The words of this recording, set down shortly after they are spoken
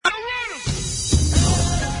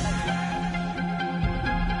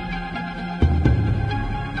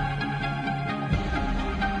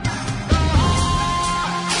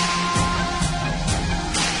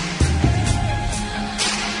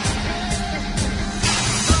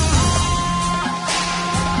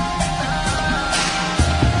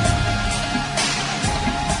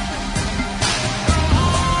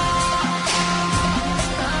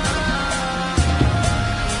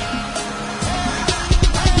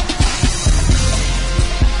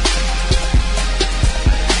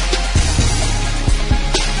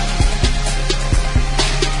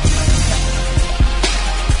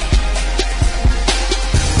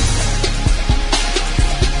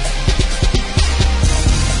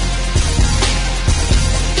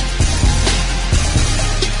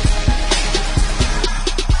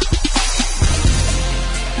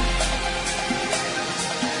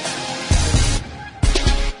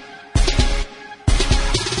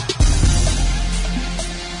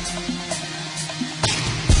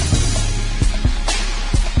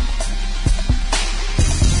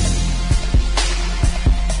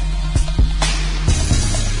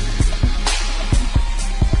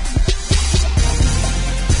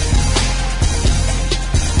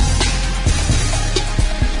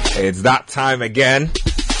It's that time again.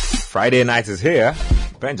 Friday night is here.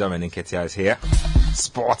 Benjamin Nketia is here.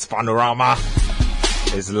 Sports Panorama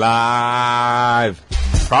is live.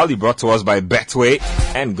 Proudly brought to us by Betway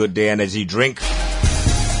and Good Day Energy Drink.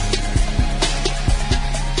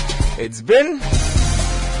 It's been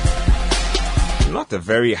not a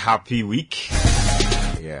very happy week.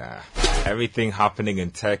 Yeah. Everything happening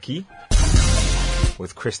in Turkey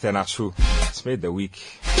with Christian Atsu. It's made the week,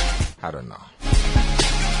 I don't know.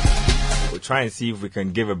 We'll try and see if we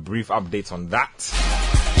can give a brief update on that.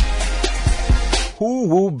 Who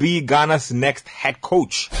will be Ghana's next head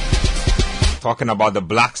coach? Talking about the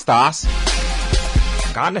Black Stars.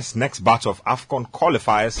 Ghana's next batch of AFCON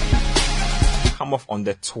qualifiers come off on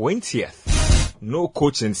the 20th. No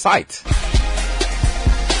coach in sight.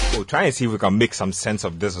 We'll try and see if we can make some sense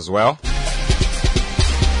of this as well.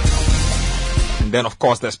 And then, of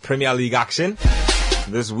course, there's Premier League action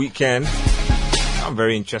this weekend. Some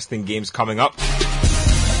very interesting games coming up.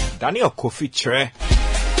 Daniel Kofi Chiré,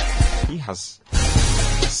 he has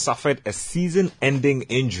suffered a season-ending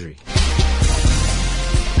injury.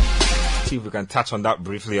 See if we can touch on that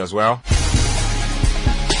briefly as well.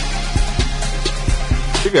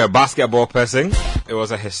 If you're a basketball person, it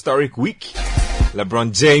was a historic week.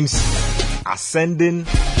 LeBron James ascending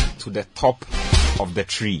to the top of the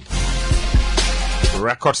tree.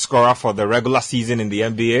 Record scorer for the regular season in the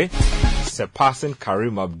NBA, surpassing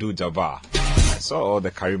Kareem Abdul-Jabbar. I saw all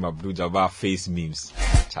the Kareem Abdul-Jabbar face memes.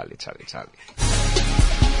 Charlie.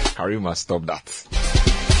 Kareem must stop that.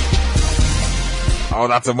 All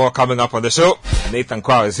that and more coming up on the show. Nathan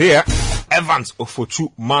Kwao is here. Evans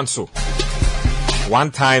Ofochu Manso,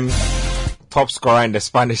 one-time top scorer in the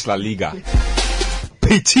Spanish La Liga.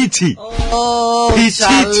 Pichichi.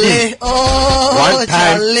 Pichichi.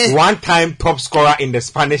 One-time top scorer in the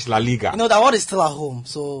Spanish La Liga. You know, that one is still at home,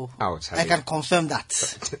 so ouch, I can confirm that.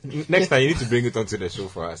 Next time you need to bring it onto the show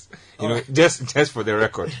for us. You know, just for the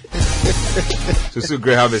record. Susu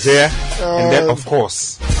Graham is here. And then, of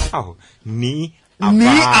course, Ni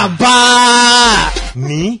Abba.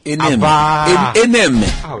 Eneme.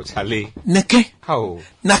 Charlie. Neke.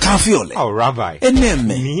 Nakafiole. Rabbi.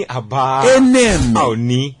 Eneme. Ni Abba. Eneme.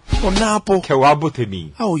 Ni. Onapo.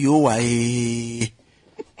 Kewabuteni. You wa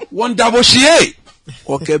one double shie.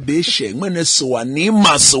 Okay, beshe. Mwene soa ni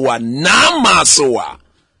masoa na masoa.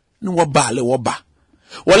 Ni wabale waba.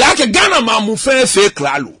 Walake Ghana mamu fe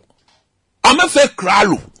kralu. Ame fe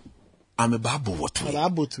kralu. Ame babu watu.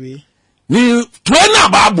 Babu tuwe. Ni twena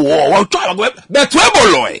babu wo twa be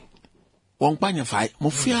tweboloe won panya fai mo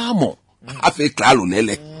fiamo afi kralu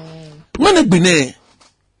lele ngene gbine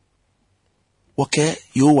woke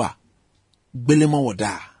yowa gbele mo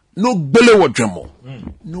woda no gbele wo dwemo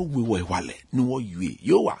no we wo wale no wo yue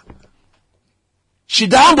yowa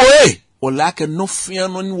shidambo olake no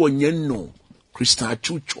fiano ni wonyenno Christian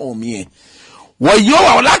chucho mi wo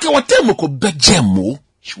yowa olake wotemo ko bejemo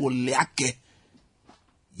shi wolake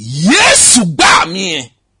Yesu ba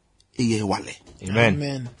mi eye wale.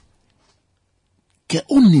 Amen. Ke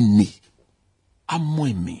onini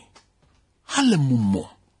amoimi halemumo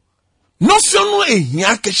no fionu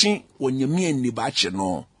ehia keshi wonyemi ani ba che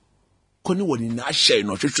no koni woni na hye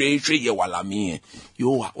no hwehwe ye wala mi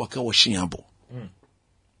yo waka wo hyeabo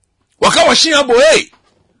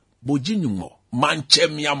boji nyumo manche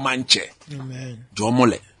amen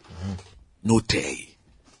jomole no tei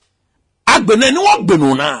agbene ni won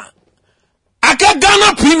gbenu na aka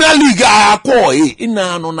Ghana Premier League akọ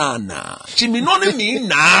ina no na chimi no ni mi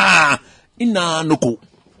na ina no ko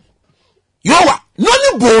yowa no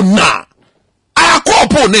ni bo na akọ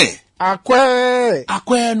po ne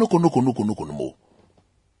akwe no ko mo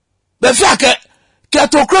be fi ake ke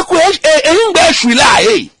to kreku ehingbe hwila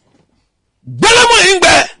gbele mo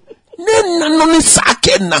ehingbe ne na no ni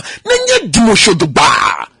sake na nye dumo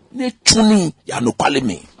shodugba ne tuni ya no kwale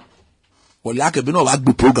mi Olake bi no wa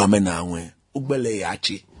gbe program na awon ugbele ya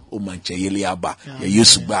chi o manche yele aba ya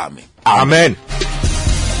Yesu gba mi. Amen.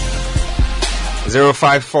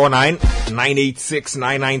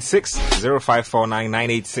 0549-986-996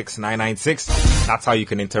 0549-986-996. That's how you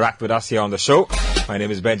can interact with us here on the show. My name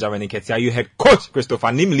is Benjamin Nketia. You head coach Christopher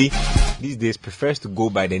Nimli these days prefers to go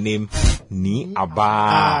by the name Ni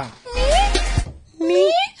Abba.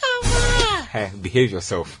 Ni Abba. Hey, behave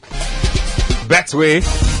yourself. Betway,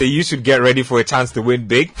 you should get ready for a chance to win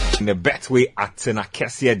big in the Betway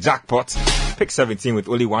Atenakesia jackpot. Pick 17 with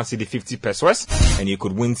only 1 CD 50 pesos, and you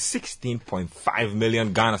could win 16.5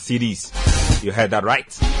 million Ghana cedis. You heard that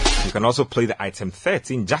right. You can also play the item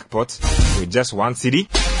 13 jackpot with just 1 CD.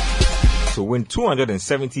 to win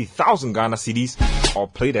 270,000 Ghana cedis, or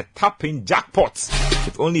play the tap-in jackpot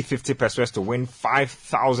with only 50 pesos to win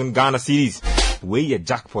 5,000 Ghana cedis. Weigh your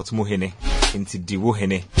jackpot muhene into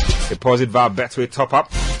diwohene. Deposit via Betway Top Up.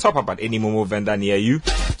 Top up at any Momo vendor near you.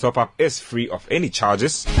 Top up is free of any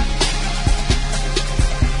charges.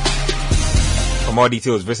 For more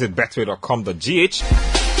details, visit betway.com.gh.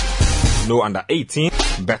 No under 18.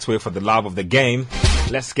 Betway for the love of the game.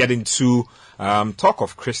 Let's get into talk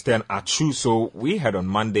of Christian Atsu. So we heard on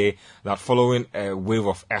Monday that following a wave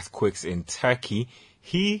of earthquakes in Turkey,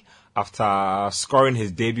 he, after scoring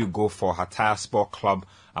his debut goal for Hatay Sport Club,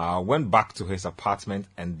 went back to his apartment,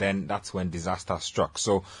 and then that's when disaster struck.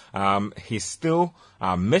 So he's still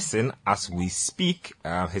missing as we speak.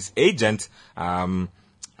 His agent,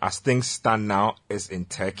 as things stand now, is in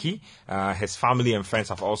Turkey. His family and friends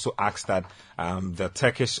have also asked that the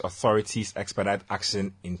Turkish authorities expedite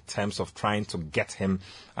action in terms of trying to get him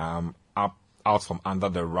out from under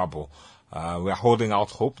the rubble. We are holding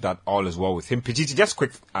out hope that all is well with him. Pijiti, just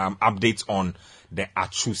quick updates on the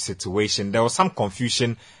Atsu situation. There was some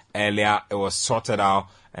confusion earlier. It was sorted out,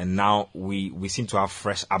 and now we seem to have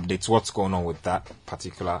fresh updates. What's going on with that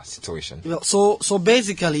particular situation? Well, so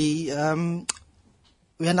basically,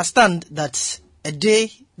 we understand that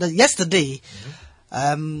yesterday,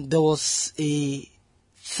 there was a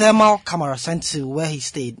thermal camera sent to where he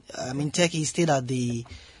stayed. In Turkey, he stayed at the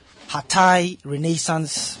Hatay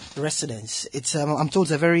Renaissance residence. It's I'm told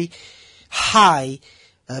it's a very high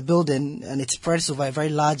building, and it spreads over a very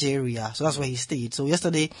large area. So that's where he stayed. So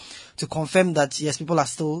yesterday, to confirm that yes, people are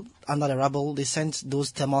still under the rubble, they sent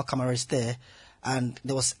those thermal cameras there, and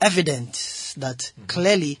there was evidence that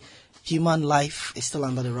clearly human life is still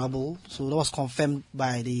under the rubble. So that was confirmed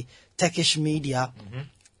by the Turkish media.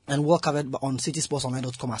 And well covered on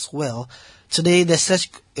citysportsonline.com as well. Today, the search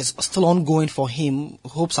is still ongoing for him.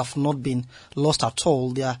 Hopes have not been lost at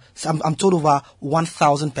all. I'm told over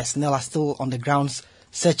 1,000 personnel are still on the grounds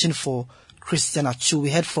searching for Christian Atsu. We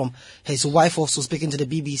heard from his wife also speaking to the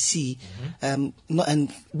BBC,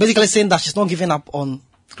 and basically saying that she's not giving up on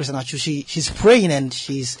Christian Atsu. She's praying, and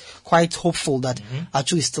she's quite hopeful that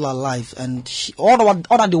Atsu is still alive. And all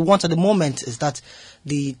that they want at the moment is that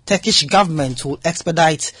the Turkish government will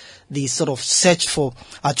expedite the sort of search for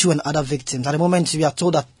Atsu and other victims. At the moment, we are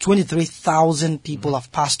told that 23,000 people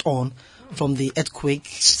have passed on from the earthquake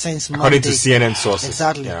since Monday. According to CNN sources.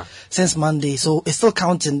 Exactly. Yeah. Since Monday. So it's still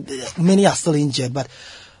counting. Many are still injured, but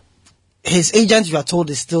his agent, we are told,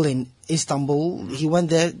 is still in Istanbul. He went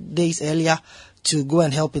there days earlier to go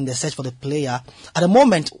and help in the search for the player. At the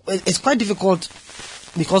moment, it's quite difficult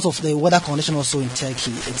because of the weather condition also in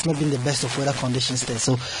Turkey. It's not been the best of weather conditions there.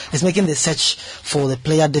 So it's making the search for the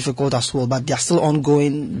player difficult as well. But they are still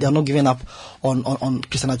ongoing. They are not giving up on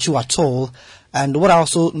Christian Atsu at all. And what I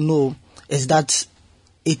also know is that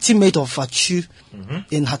a teammate of Atsu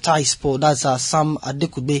in Hatay Sport, that's Sam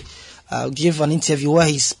Adekube, gave an interview where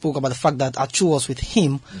he spoke about the fact that Atsu was with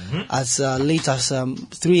him as late as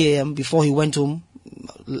 3 a.m. before he went home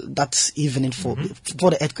that evening before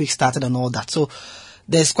the earthquake started and all that. So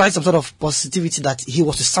there's quite some sort of positivity that he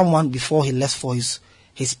was with someone before he left for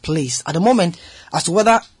his place. At the moment, as to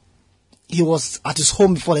whether he was at his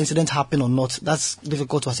home before the incident happened or not, that's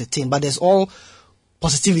difficult to ascertain. But there's all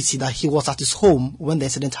positivity that he was at his home when the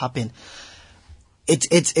incident happened. It's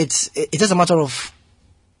just a matter of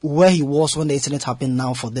where he was when the incident happened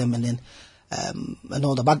now for them, and then and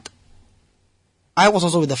all that. But I was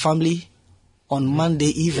also with the family on Monday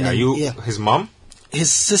evening. His mom? His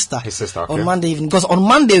sister. Okay. On Monday evening. Because on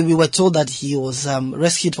Monday we were told that he was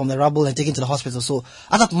rescued from the rubble and taken to the hospital. So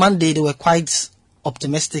as that Monday they were quite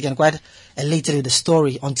optimistic and quite elated with the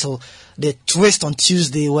story until the twist on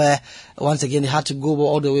Tuesday where once again they had to go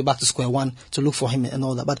all the way back to square one to look for him and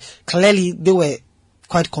all that. But clearly they were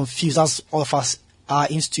quite confused, as all of us are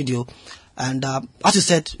in studio. And as you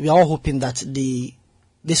said, we are all hoping that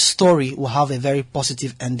this story will have a very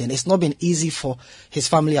positive ending. It's not been easy for his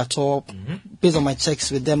family at all. Based on my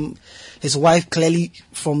checks with them, his wife, clearly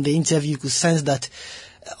from the interview, you could sense that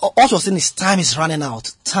all she was saying is time is running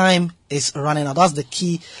out. Time is running out. That's the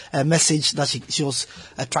key message that she was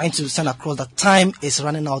trying to send across, that time is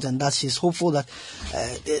running out, and that she's hopeful that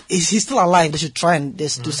he's still alive. They should try and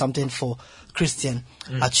just do something for Christian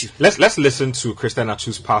Atsu. Let's listen to Christian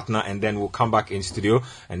Atsu's partner, and then we'll come back in studio,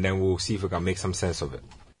 and then we'll see if we can make some sense of it.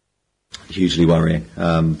 Hugely worrying.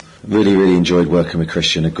 Really enjoyed working with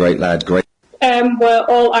Christian. A great lad, great. Well,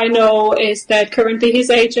 all I know is that currently his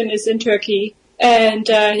agent is in Turkey, and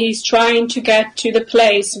he's trying to get to the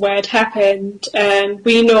place where it happened. And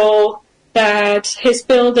we know that his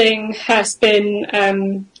building has been,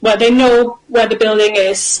 they know where the building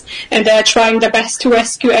is, and they're trying their best to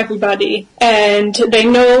rescue everybody. And they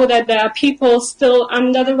know that there are people still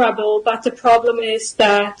under the rubble, but the problem is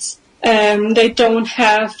that they don't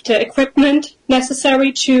have the equipment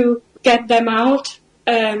necessary to get them out.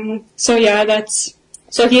 So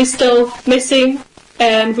he's still missing,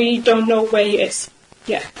 and we don't know where he is.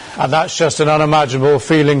 Yeah. And that's just an unimaginable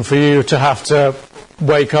feeling for you to have to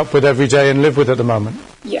wake up with every day and live with at the moment.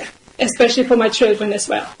 Yeah, especially for my children as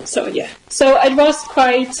well. So yeah. So it was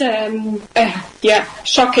quite,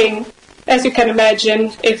 shocking, as you can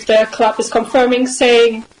imagine, if the club is confirming,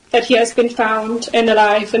 saying that he has been found and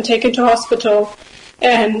alive and taken to hospital.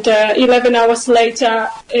 And 11 hours later,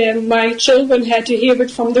 my children had to hear it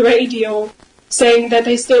from the radio, saying that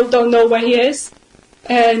they still don't know where he is.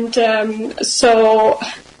 And so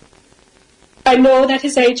I know that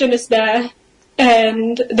his agent is there,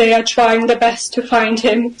 and they are trying their best to find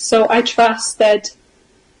him. So I trust that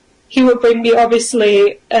he will bring me,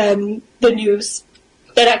 obviously, the news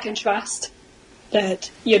that I can trust. That,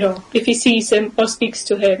 if he sees him or speaks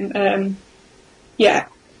to him,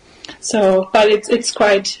 So, but it's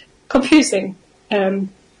quite confusing,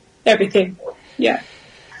 everything. Yeah.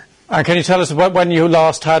 And can you tell us about when you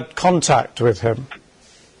last had contact with him?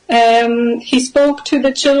 He spoke to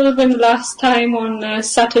the children last time on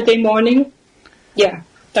Saturday morning. Yeah,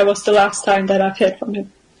 that was the last time that I've heard from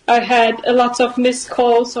him. I had a lot of missed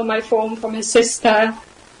calls on my phone from his sister,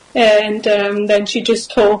 and then she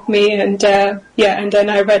just told me, and then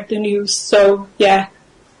I read the news. So, yeah.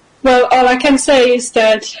 Well, all I can say is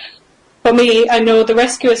that, for me, I know the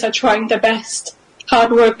rescuers are trying their best,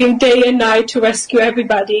 hard-working day and night to rescue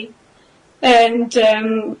everybody. And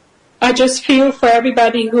I just feel for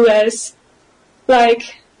everybody who has,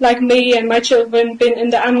 like me and my children, been in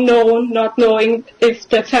the unknown, not knowing if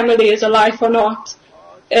their family is alive or not.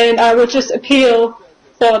 And I would just appeal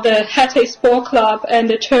for the Hatayspor Club and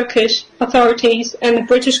the Turkish authorities and the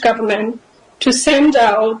British government to send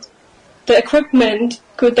out the equipment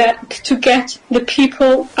to get the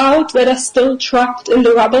people out that are still trapped in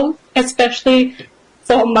the rubble, especially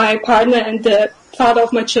for my partner and the father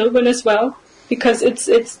of my children as well. Because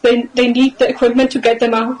they need the equipment to get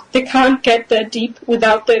them out. They can't get that deep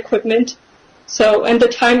without the equipment. So, and the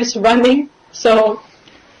time is running. So,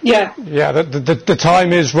 yeah. Yeah, the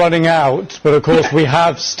time is running out, but of course we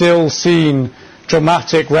have still seen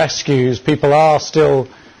dramatic rescues. People are still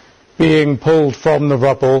being pulled from the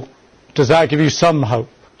rubble. Does that give you some hope?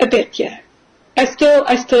 A bit, yeah. I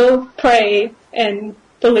still pray and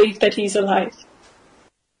believe that he's alive.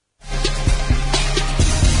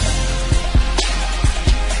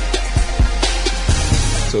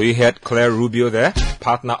 So you heard Claire Rubio there,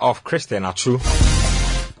 partner of Christian Atsu.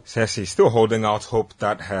 Says she's still holding out hope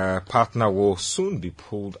that her partner will soon be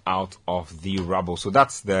pulled out of the rubble. So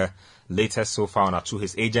that's the latest so far on Atsu.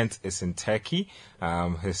 His agent is in Turkey.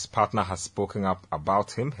 His partner has spoken up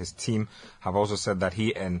about him. His team have also said that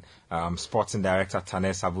he and sporting director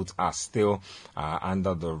Taner Savut are still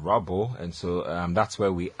under the rubble. And so that's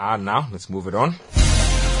where we are now. Let's move it on.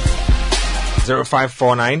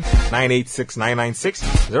 0549-986-996,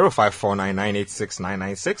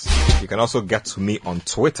 0549-986-996. You can also get to me on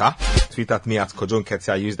Twitter. Tweet at me at Kojo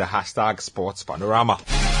Nketia. Use the hashtag SportsPanorama.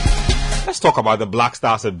 Let's talk about the Black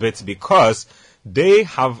Stars a bit, because they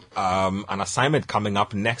have an assignment coming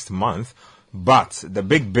up next month. But the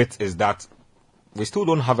big bit is that we still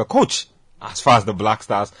don't have a coach as far as the Black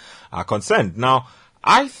Stars are concerned. Now,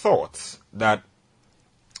 I thought that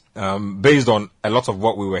based on a lot of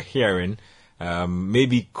what we were hearing,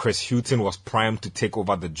 maybe Chris Hughton was primed to take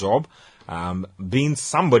over the job, being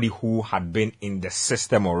somebody who had been in the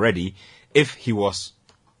system already. If he was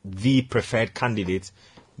the preferred candidate,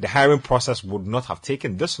 the hiring process would not have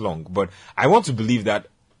taken this long. But I want to believe that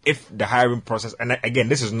if the hiring process, and again,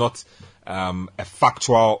 this is not a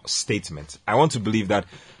factual statement, I want to believe that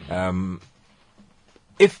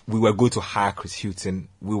if we were going to hire Chris Hughton,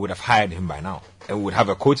 we would have hired him by now, and we would have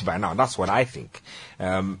a coach by now. That's what I think.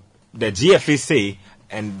 The GFA say,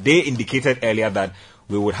 and they indicated earlier that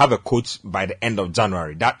we would have a coach by the end of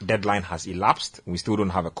January. That deadline has elapsed. We still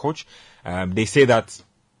don't have a coach. They say that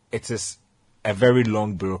it is a very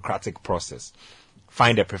long bureaucratic process.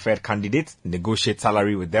 Find a preferred candidate, negotiate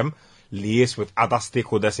salary with them, liaise with other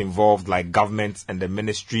stakeholders involved like government and the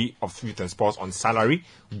Ministry of Youth and Sports on salary,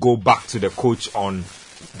 go back to the coach on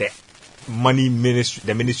the money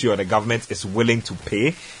the ministry or the government is willing to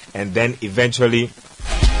pay, and then eventually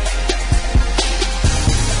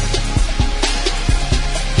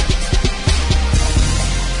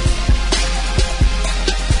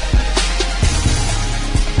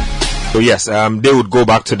So yes, they would go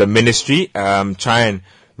back to the ministry, try and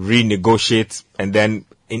renegotiate, and then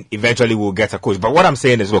eventually we'll get a coach. But what I'm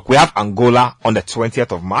saying is, look, we have Angola on the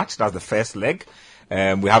 20th of March. That's the first leg.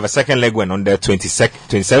 We have a second leg when on the 27,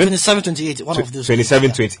 28, one of those.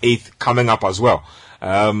 27, 28 coming up as well.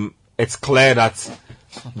 It's clear that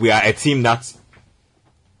we are a team that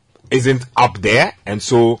isn't up there, and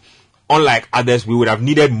so unlike others, we would have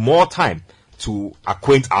needed more time to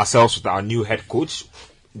acquaint ourselves with our new head coach,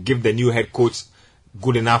 give the new head coach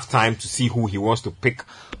good enough time to see who he wants to pick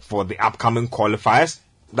for the upcoming qualifiers.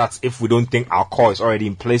 That's if we don't think our core is already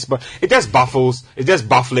in place. But it's just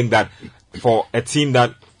baffling that for a team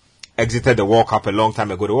that exited the World Cup a long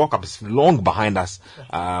time ago, the World Cup is long behind us,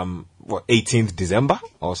 18th December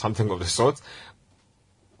or something of the sort.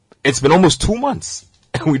 It's been almost 2 months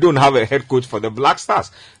and we don't have a head coach for the Black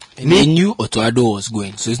Stars. And they knew Otto Addo was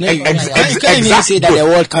going. So it's not you can't even say that the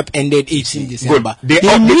World Cup ended 18th December. They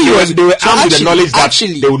knew they were armed with the knowledge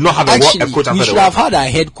that they would not have a coach after the World Cup. We should have had a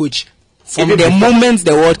head coach from the moment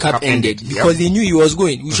the World Cup ended, because they knew he was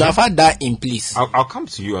going. We should have had that in place. I'll come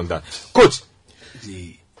to you on that. Coach.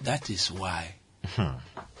 That is why.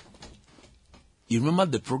 You remember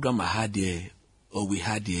the program I had here, or we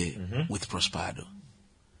had here with Prosperado,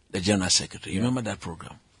 the General Secretary. You remember that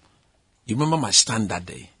program? You remember my stand that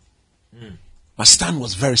day? My stand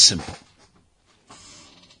was very simple.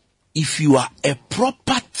 If you are a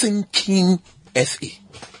proper thinking FA,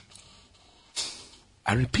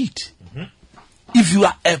 I repeat, if you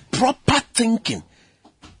are a proper thinking,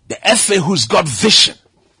 the FA who's got vision,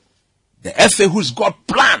 the FA who's got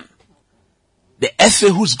plan, the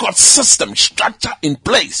FA who's got system, structure in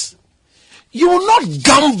place, you will not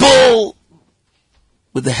gamble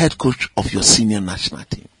with the head coach of your senior national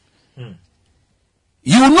team.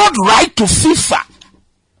 You will not write to FIFA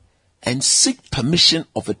and seek permission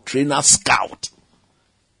of a trainer scout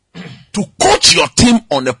to coach your team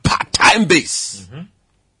on a part-time base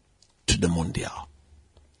to the Mondial.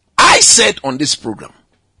 I said on this program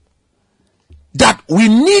that we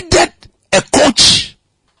needed a coach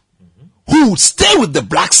who would stay with the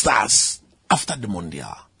Black Stars after the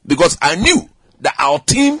Mondial, because I knew that our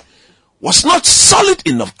team was not solid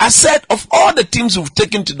enough. I said, of all the teams we've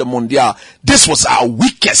taken to the Mondial, this was our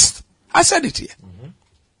weakest. I said it here.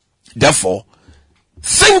 Therefore,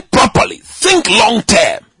 think properly, think long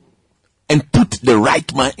term, and put the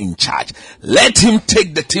right man in charge. Let him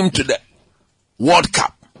take the team to the World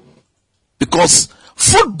Cup, because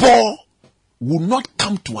football will not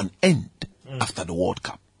come to an end after the World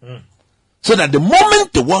Cup. So that the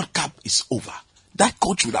moment the World Cup is over, that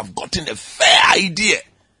coach would have gotten a fair idea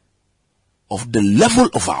of the level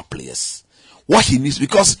of our players, what he needs,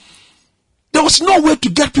 because there was no way to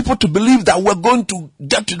get people to believe that we're going to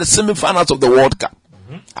get to the semi-finals of the World Cup.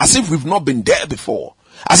 As if we've not been there before.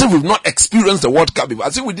 As if we've not experienced the World Cup before.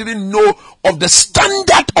 As if we didn't know of the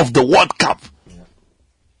standard of the World Cup.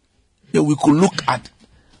 Then we could look at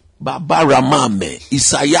Baba Ramame,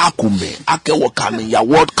 Isaiah Kumbe, Akewakame, your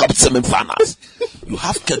World Cup semi-finals. You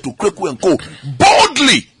have Ketu Kreku and go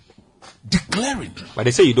boldly declaring. But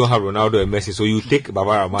they say you don't have Ronaldo and Messi, so you take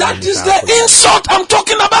Baba Ramame. That is the insult I'm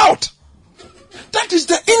talking about. That is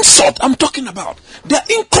the insult I'm talking about. The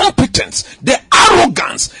incompetence, the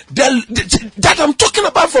arrogance, that I'm talking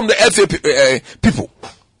about from the FA people.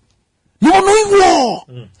 No.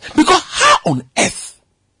 Because how on earth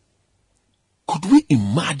could we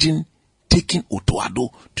imagine taking Otto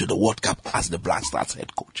Addo to the World Cup as the Black Stars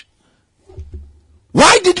head coach?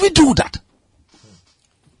 Why did we do that?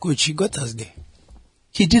 Coach, he got us there.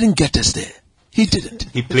 He didn't get us there. He didn't.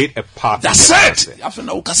 He played a part. That's it.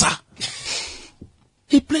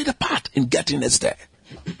 He played a part in getting us there.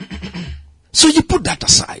 So you put that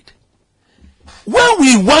aside. When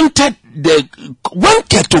we wanted when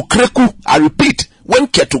Ketu Kreku, I repeat, when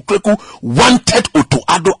Ketu Kreku wanted Otto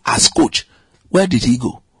Addo as coach, where did he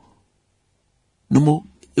go? No more.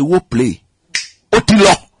 He will play.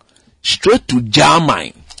 Otilo, straight to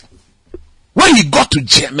Germany. When he got to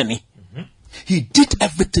Germany, he did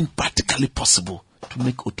everything practically possible to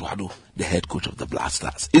make Otto Addo the head coach of the Black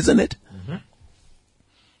Stars, isn't it?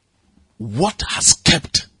 What has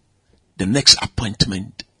kept the next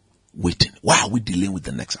appointment waiting? Why are we dealing with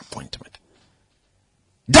the next appointment?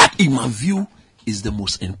 That, in my view, is the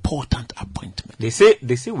most important appointment. They say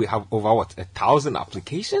we have over 1,000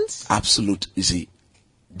 applications. Absolute. You see,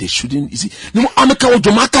 they shouldn't. You see, no, Amaka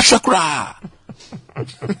Ojomaka Shakra.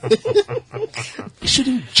 They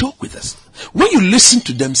shouldn't joke with us. When you listen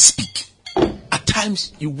to them speak, at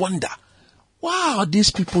times you wonder, what are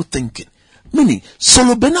these people thinking? Meaning,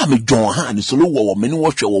 solo bena me John Han, solo wo many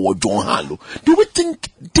watch wo John Han. Do we think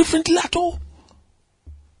differently at all?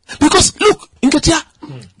 Because look, Nketia,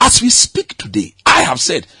 as we speak today, I have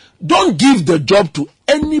said, don't give the job to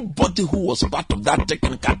anybody who was part of that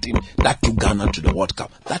technical team that took Ghana to the World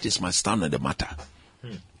Cup. That is my stand on the matter.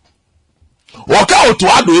 Waka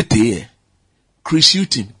Otuado ete, Chris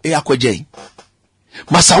Hughton, Eyakwejen,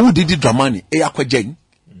 Masawu Didi Dramani, Eyakwejen,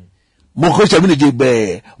 Mokocha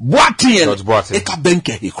Minijebe, Boateng, Eka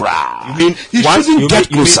Benke Hikra. You mean he shouldn't get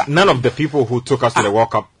closer? None of the people who took us to the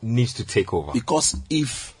World Cup needs to take over. Because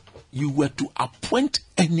if you were to appoint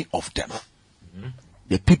any of them,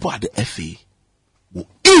 the people at the FA will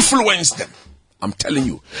influence them. I'm telling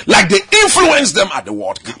you. Like they influence them at the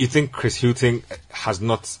World Cup. You think Chris Hughton has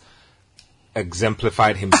not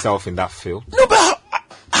exemplified himself in that field? No, but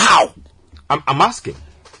how? I'm asking.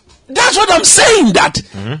 That's what I'm saying, that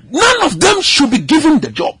none of them should be given the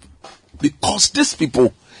job. Because these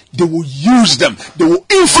people, they will use them. They will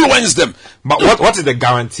influence them. But what is the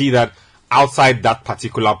guarantee that outside that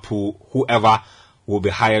particular pool, whoever will be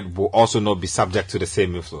hired will also not be subject to the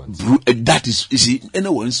same influence? That is, you see,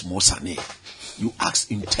 anyone's more sunny. You ask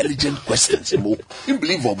intelligent questions.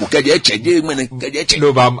 Unbelievable.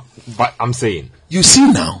 No, but I'm saying. You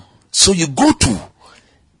see now, so you go to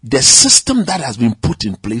the system that has been put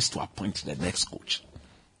in place to appoint the next coach.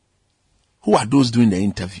 Who are those doing the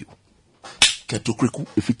interview? Ketokriku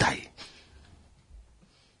Efitai.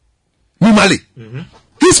 Mumali.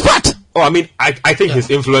 His part. Oh, I mean, I think his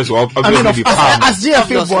influence will obviously be paramount. As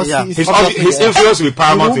GFA boss, His influence will be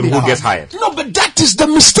paramount in who gets hired. No, but that is the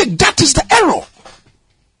mistake. That is the error.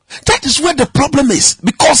 That is where the problem is.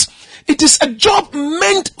 Because it is a job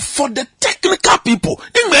meant for the technical people.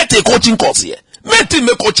 You may take coaching course here. May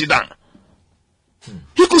coach it down.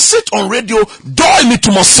 He could sit on radio, door me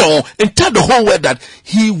to my song, and tell the whole world that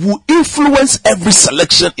he will influence every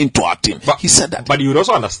selection into our team. But he said that. But you would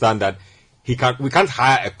also understand that we can't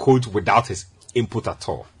hire a coach without his input at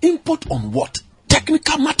all. Input on what?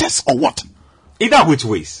 Technical matters or what? Either which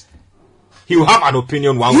ways. He will have an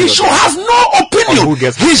opinion one way. He should have no opinion.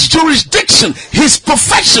 His jurisdiction, his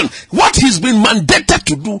profession, what he's been mandated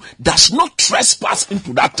to do does not trespass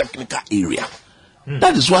into that technical area.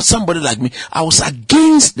 That is why somebody like me, I was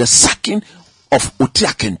against the sacking of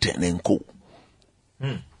Otia Kenten and Co.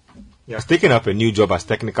 He has taken up a new job as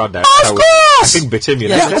technical director. Of course! I think Bechem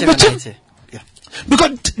Bechem.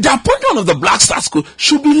 Because the appointment of the Black Stars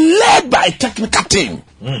should be led by a technical team.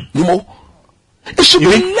 You know? It should be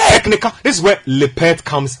led. Technical. This is where Lepet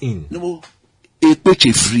comes in. No.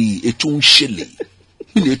 Ekpeche free, echun shele.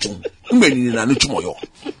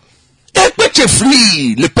 Ekpeche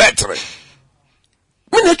free, Lepetre.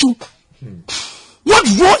 What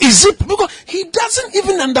role is it? Because he doesn't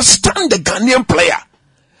even understand the Ghanaian player.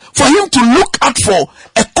 For him to look out for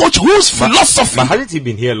a coach whose philosophy. But hasn't he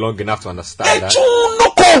been here long enough to understand that?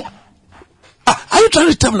 Are you trying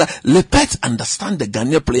to tell me that Lepet understand the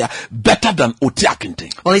Ghanaian player better than Otia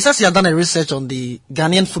Kente? Well, he says he has done a research on the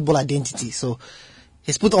Ghanaian football identity, so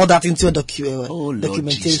he's put all that into a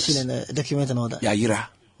documentation and a document and all that. Yaira.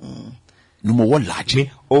 Number one large.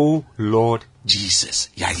 Oh Lord Jesus.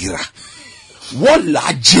 Yaira. What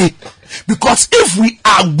large? Because if we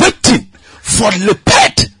are waiting for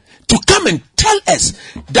Lepet to come and tell us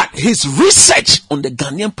that his research on the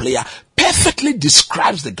Ghanaian player perfectly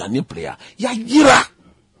describes the Ghanaian player, Yaira.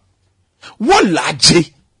 What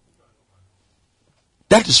large?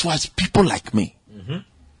 That is why people like me,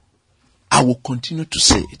 I will continue to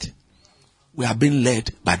say it. We are being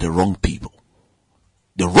led by the wrong people.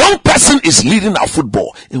 The wrong person is leading our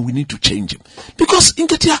football, and we need to change him. Because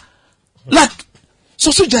Nketia, like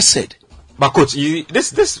Soso just said, but coach,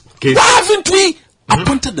 this case, why haven't we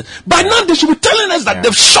appointed them? By now they should be telling us that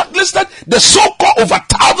they've shortlisted the so-called over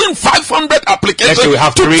 1,500 applications. Actually, we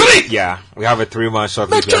have to three. Yeah, we have a 3-man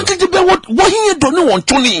shortlist.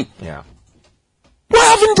 Yeah. Why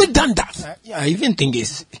haven't they done that? I even think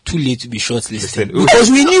it's too late to be shortlisted. Because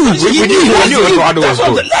we knew Eduardo was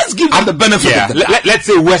good. Let's give them the benefit of the doubt. Let's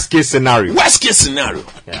say worst case scenario. Worst case scenario.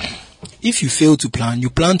 Yeah. If you fail to plan, you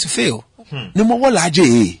plan to fail. Number one, what large?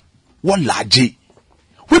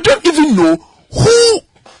 We don't even know who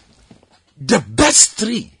the best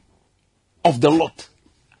three of the lot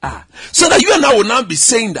are. So that you and I will now be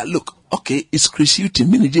saying that, look, okay, it's Chris Hughton,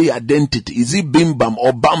 Minijay identity. Is it Bim Bam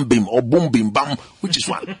or Bam Bim or Boom Bim Bam? Which is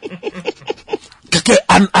one?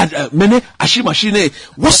 Mene Ashimashine,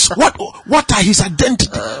 what are his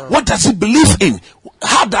identity? What does he believe in?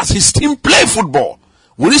 How does his team play football?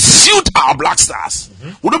 Will it suit our Black Stars?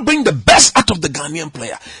 Will it bring the best out of the Ghanaian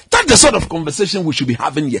player? That's the sort of conversation we should be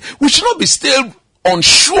having here. We should not be still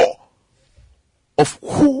unsure of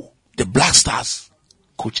who the Black Stars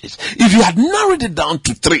coach is. If you had narrowed it down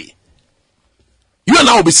to 3, You and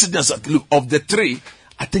I will be sitting and say, look, of the three,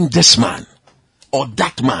 I think this man or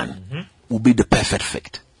that man will be the perfect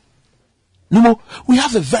fit. No, we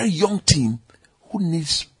have a very young team who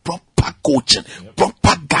needs proper coaching,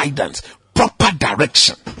 proper guidance, proper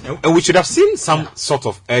direction. And we should have seen some sort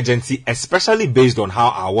of urgency, especially based on how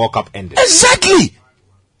our World Cup ended. Exactly.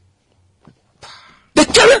 The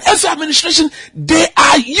current FA administration, they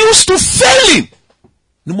are used to failing.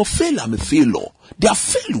 No more failure, I'm a failure. They are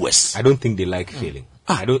failures. I don't think they like failing.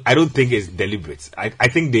 I don't think it's deliberate. I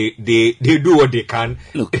think they do what they can.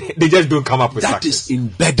 Look, they just don't come up with that success. is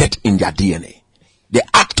embedded in their DNA. The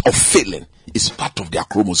act of failing is part of their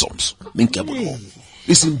chromosomes.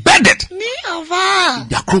 It's embedded in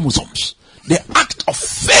their chromosomes. The act of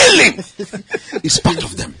failing is part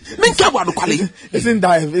of them. Isn't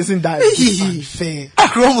that fair?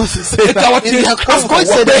 Of course,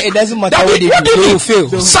 it doesn't matter what they do. They will fail.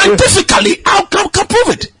 Scientifically, how can prove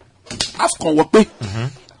it? AFCON work pay,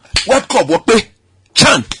 World Cup work pay,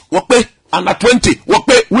 CHAN work pay, under 20 work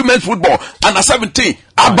pay, women's football under 17,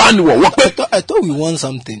 Abani work pay. I thought we won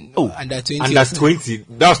something. Under 20. Under 20.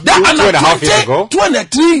 That was 2.5 years ago.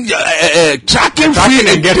 23 tracking free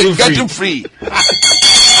and getting free.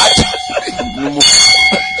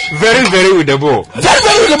 Very, very with the ball. Very,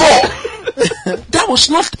 very with the ball. That was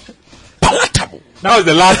not palatable. That was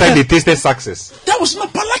the last time they tasted success. That was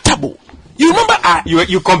not palatable. You remember?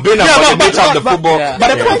 You complain about the nature of the football.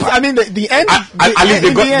 But the point, I mean, the end. At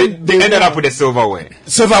least they ended up with the silverware.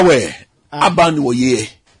 Abani Woye.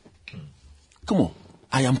 Come on.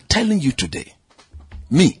 I am telling you today.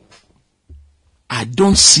 I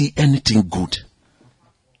don't see anything good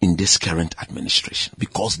in this current administration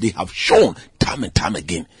because they have shown time and time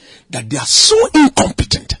again that they are so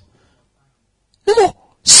incompetent.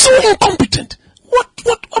 So incompetent.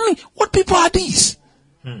 What people are these?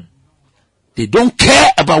 They don't care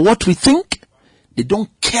about what we think. They don't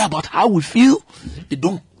care about how we feel. They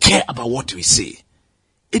don't care about what we say.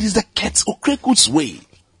 It is the Kets Okreku's way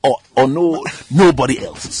or nobody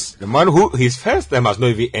else's. The man who his first term has not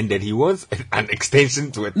even ended, he wants an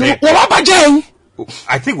extension to a third.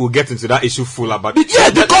 I think we'll get into that issue fuller, but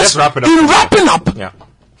let's wrap it up. In wrapping up,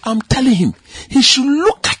 I'm telling him, he should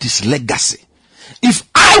look at his legacy. If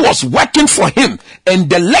I was working for him and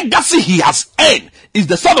the legacy he has earned is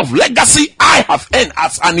the sort of legacy I have earned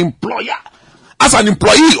as an employer, as an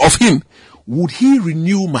employee of him, would he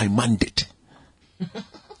renew my mandate?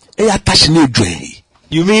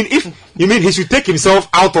 You mean he should take himself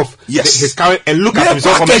out of his current and look at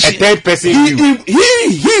himself from a third person view? He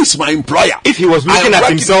is my employer. If he was looking at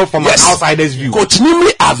himself from an outsider's view. Coach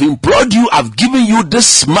Nimli, I've employed you, I've given you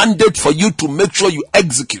this mandate for you to make sure you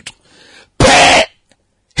execute. Per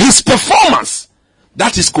his performance,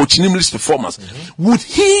 that is Coach Nimli's performance, wouldn't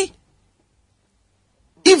he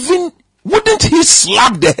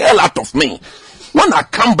slap the hell out of me when I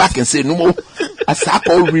come back and say, no, I sack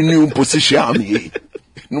all renew position me.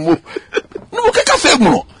 No, kaka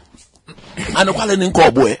fegmo. And the quality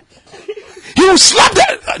boy. He will slap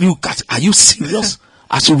that. Are you serious?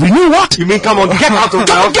 I should renew what? You mean come on, get out of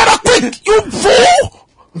my office. Get out quick, you fool!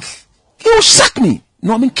 He will sack me.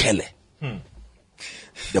 No, I mean Kelly.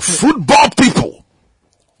 The football people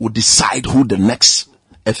will decide who the next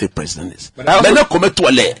FA president is. But I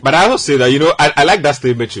also say that, I like that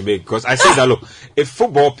statement you make, because I say that, look, if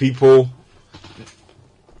football people,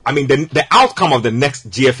 I mean, the outcome of the next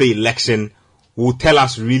GFA election will tell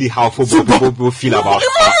us really how football people feel about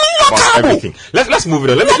everything. Let's move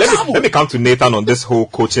it on. Let me come to Nathan on this whole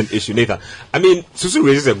coaching issue. Nathan, I mean, Susu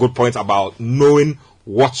raises a good point about knowing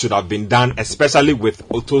what should have been done, especially with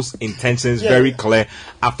Otto's intentions very clear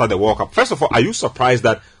after the World Cup. First of all, are you surprised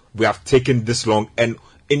that we have taken this long? And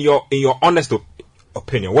in your honest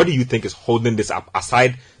opinion, what do you think is holding this up,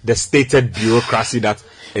 aside the stated bureaucracy that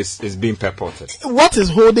is being purported? What is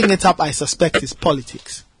holding it up, I suspect, is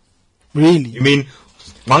politics. Really? You mean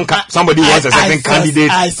somebody wants a certain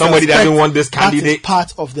candidate, somebody doesn't want this candidate? That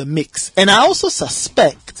is part of the mix. And I also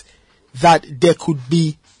suspect that there could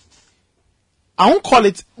be, I won't call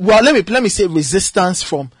it, well, let me say resistance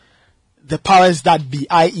from the powers that be,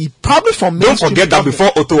 i.e. probably from mainstream. Don't forget that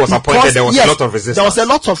before Otto was appointed, there was a lot of resistance. There was a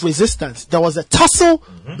lot of resistance. There was a tussle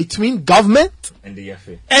between government and the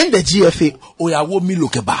GFA.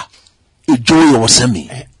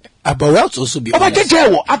 But we have to also be honest.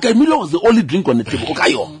 Milo was the only drink on the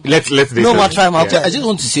table. Let's no more time. I just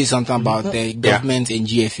want to say something about the government and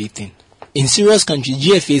GFA thing. In serious countries,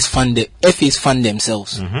 GFAs fund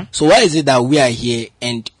themselves. So why is it that we are here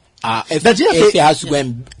and FA has to go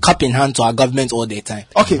and cap in hand to our government all the time.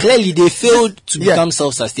 Okay. Clearly, they failed to become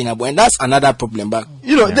self-sustainable, and that's another problem. But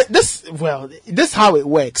this is how it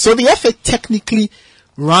works. So the FA technically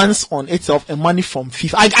runs on itself and money from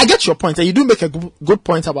FIFA. I get your point, and you do make a good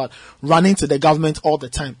point about running to the government all the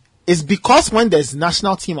time. It's because when there's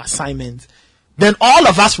national team assignment, then all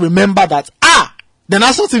of us remember that the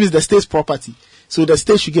national team is the state's property. So the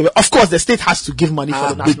state should give it. Of course, the state has to give money for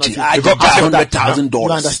the national team. I got $100,000.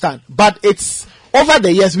 You understand? But it's over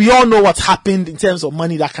the years, we all know what's happened in terms of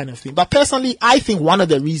money, that kind of thing. But personally, I think one of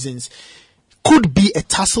the reasons could be a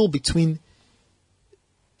tussle between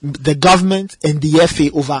the government and the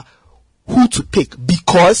FA over who to pick,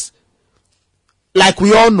 because, like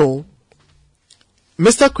we all know,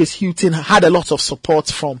 Mr. Chris Hughton had a lot of support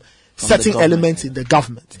from certain elements in the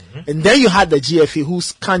government. And then you had the GFA,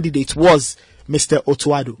 whose candidate was Mr.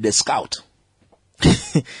 Otuado, the scout.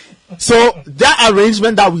 So that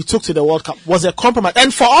arrangement that we took to the World Cup was a compromise.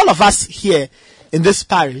 And for all of us here in this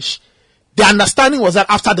parish, the understanding was that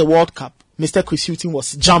after the World Cup, Mr. Chris Hughton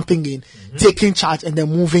was jumping in, taking charge, and then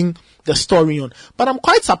moving the story on. But I'm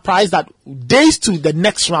quite surprised that days to the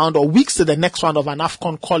next round or weeks to the next round of an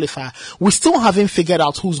AFCON qualifier, we still haven't figured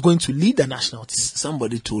out who's going to lead the national team.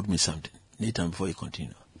 Somebody told me something, Nathan, before you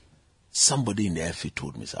continue. Somebody in the FA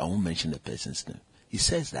told me, so I won't mention the person's name. He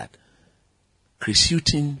says that Chris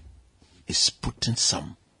Hughton is putting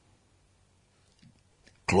some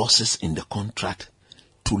clauses in the contract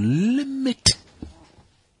to limit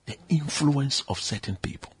the influence of certain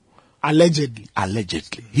people. Allegedly.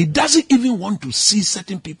 He doesn't even want to see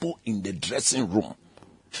certain people in the dressing room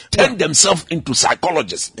turn themselves into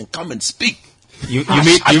psychologists and come and speak. You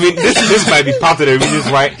mean this might be part of the reasons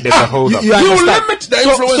why there's a hold up. You limit the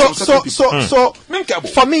influence of certain people. So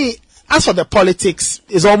for me, as for the politics,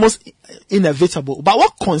 is almost inevitable. But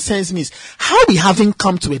what concerns me is how we haven't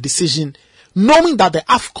come to a decision, knowing that the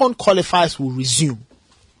AFCON qualifiers will resume.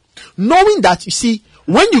 Knowing that, you see,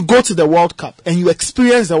 when you go to the World Cup and you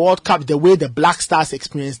experience the World Cup the way the Black Stars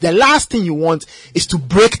experience, the last thing you want is to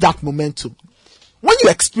break that momentum. When you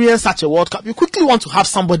experience such a World Cup, you quickly want to have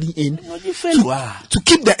somebody in to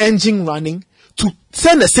keep the engine running, to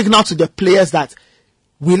send a signal to the players that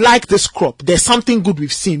we like this crop. There's something good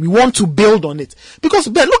we've seen. We want to build on it. Because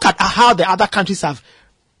look at how the other countries have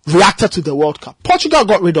reacted to the World Cup. Portugal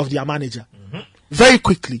got rid of their manager very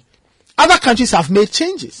quickly. Other countries have made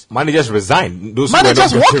changes. Managers resigned.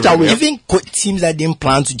 Managers walked away. Even teams that didn't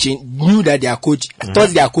plan to change knew that their coach thought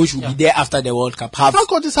their coach would be there after the World Cup. Have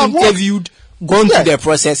interviewed, gone through the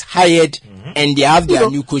process, hired, and they have their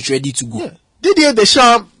new coach ready to go. Yeah. Didier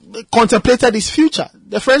Deschamps contemplated his future.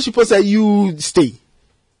 The French people said, "You stay,"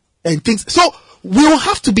 and things. So we will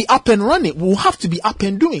have to be up and running. We will have to be up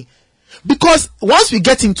and doing, because once we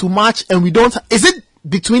get into March and we don't, is it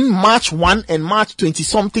between March 1 and March 20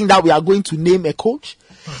 something that we are going to name a coach?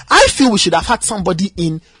 I feel we should have had somebody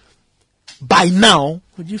in by now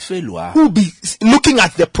who will be looking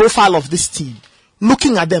at the profile of this team,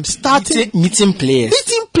 looking at them, starting meeting players,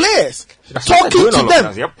 talking to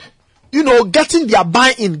them, getting their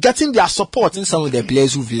buy-in, getting their support. Some of the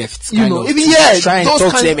players who've left, try and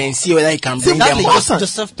talk to them and see whether you can bring them up.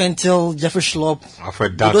 Joseph Pentel, Jeffrey Schlupp,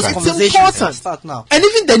 those conversations start now. And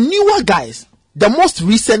even the newer guys, the most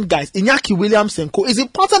recent guys, Iñaki Williams and co. It's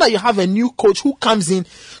important that you have a new coach who comes in,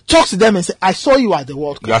 talks to them and say, "I saw you at the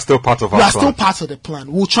World Cup. You are still part of our plan. You are still part of the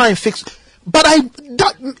plan. We'll try and fix." But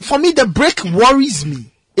for me, the break worries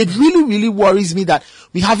me. It really, really worries me that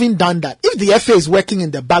we haven't done that. If the FA is working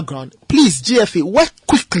in the background, please, GFA,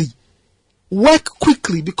 work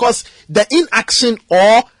quickly, because the inaction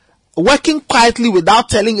or working quietly without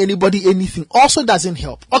telling anybody anything also doesn't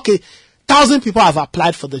help. Okay. 1,000 people have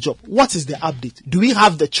applied for the job. What is the update? Do we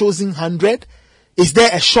have the chosen 100? Is there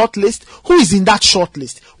a short list? Who is in that short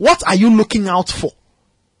list? What are you looking out for?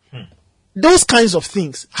 Those kinds of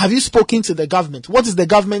things. Have you spoken to the government? What is the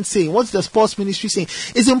government saying? What's the sports ministry saying?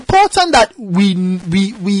 It's important that we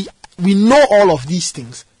know all of these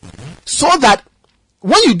things, so that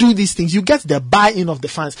when you do these things, you get the buy-in of the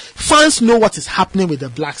fans. Fans know what is happening with the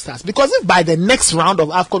Black Stars. Because if by the next round of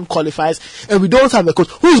AFCON qualifiers and we don't have a coach,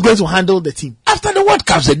 who is going to handle the team? After the World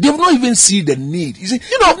Cup, they've not even seen the need. You see,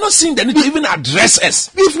 I've not seen the need to even address us.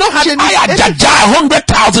 We've not had any.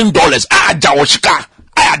 $100,000.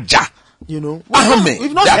 Ayaja. We've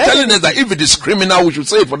not they are telling us that if it is criminal, we should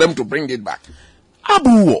say it for them to bring it back.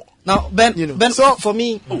 Abu. Now, Ben, so for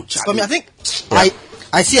me, I think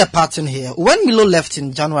I see a pattern here. When Milo left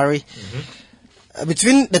in January,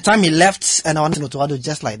 between the time he left and I went to Otuado,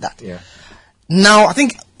 just like that. Yeah. Now, I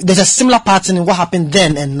think there's a similar pattern in what happened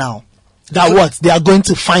then and now. that what they are going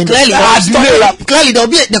to find clearly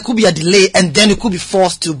there could be a delay, and then it could be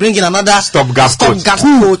forced to bring in another stopgap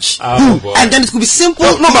coach. And then it could be simple.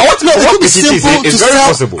 But it could be simple to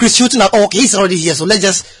tell Chris Hughton that he's already here, so let's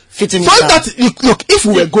just fit him in. Look, if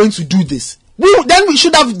we were going to do this, then we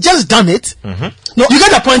should have just done it. No, you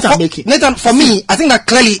get the point I'm making. Nathan, for me, I think that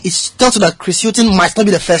clearly it's tells you that Chris Hughton might not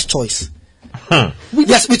be the first choice.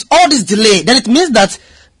 Yes, with all this delay, then it means that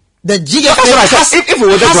the GFA if we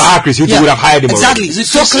wanted to hire Chris Hughton, we would have hired him exactly. already.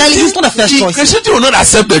 So clearly, he's not the first choice. Chris Hughton will not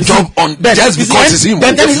accept the job just because it's him.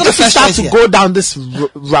 Then he's not the first choice. To go down this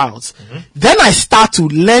route, then I start to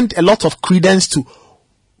lend a lot of credence to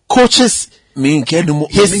coaches. I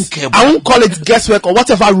won't call it guesswork or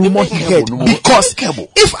whatever rumor he heard, because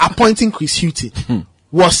if appointing Chris Hughton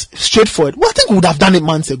was straightforward, well, I think we would have done it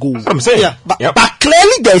months ago. I'm saying, but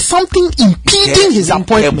clearly there is something impeding his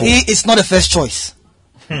appointment. He is not the first choice.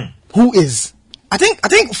 Who is? I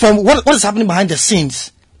think from what is happening behind the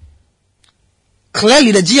scenes,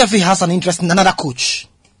 clearly the GFA has an interest in another coach.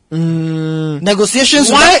 Negotiations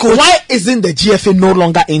with that coach. Why isn't the GFA no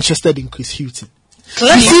longer interested in Chris Hughton?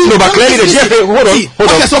 Clearly the GFA. Hold on.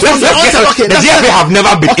 The GFA have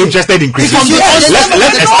never been interested in Chris Hughton.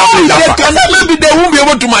 Let's establish that fact. Maybe they won't be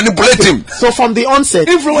able to manipulate him. So from the onset,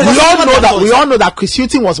 we all know that Chris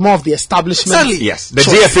Hughton was more of the establishment. Exactly. Yes, the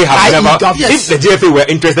GFA have never. If the GFA were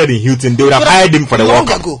interested in Hughton, they would have hired him for the World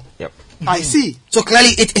Cup. Yep. I see. So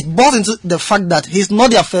clearly, it boils into the fact that he's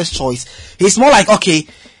not their first choice. He's more like, okay,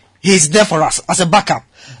 he's there for us as a backup.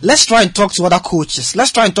 Let's try and talk to other coaches.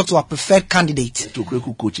 Let's try and talk to our preferred candidate. To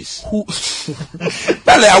coaches. Who? You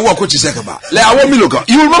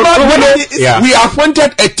remember when we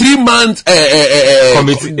appointed a 3-month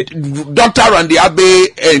Dr. Randy Abe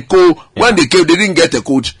and co. When they came, they didn't get a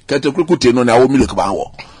coach. The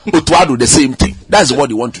same thing. That's what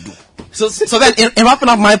they want to do. So then, in wrapping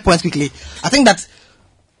up my point quickly, I think that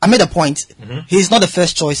I made a point. He's not the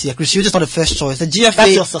first choice here. Chris Hughton is not the first choice. The GFA.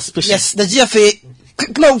 That's your suspicion. Yes, the GFA.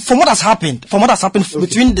 No, from what has happened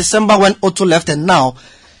between December when Otto left and now,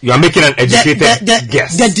 you are making an educated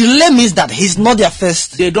guess. The delay means that he's not their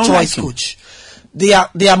first choice coach. Their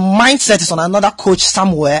mindset is on another coach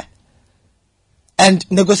somewhere, and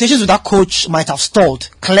negotiations with that coach might have stalled.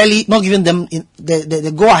 Clearly, not giving them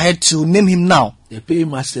the go ahead to name him now. The pay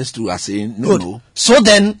masters too are saying no. So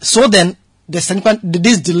then this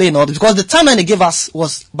delay now, because the timeline they gave us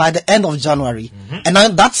was by the end of January, and now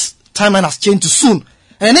that's timeline has changed to soon.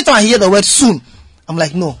 And anytime I hear the word soon, I'm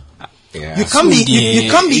like, no. Yeah. You can't be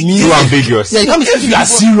too ambiguous. Yeah, you can't be. If you are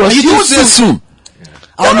serious, you say soon.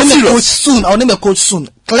 I'll name a coach soon.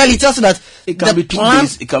 Clearly tells you that it can be 2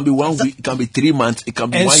 days, it can be 1 week, it can be 3 months, it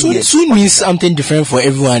can be 1 year. Soon means something different for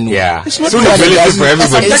everyone. Yeah. It's not soon is relative for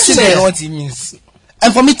everybody. That's what it means.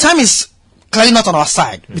 And for me, time is clearly not on our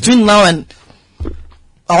side. Between now and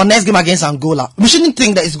our next game against Angola, we shouldn't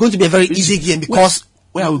think that it's going to be a very easy game, because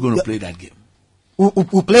where are we going to play that game?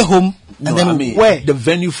 We'll play home, and then where the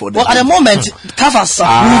venue for the at the moment, CAF has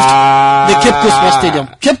approved the Cape Coast Sports Stadium.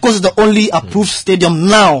 Cape Coast is the only approved stadium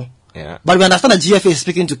now. Yeah. But we understand that GFA is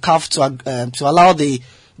speaking to CAF to allow the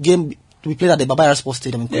game to be played at the Baba Yara Sports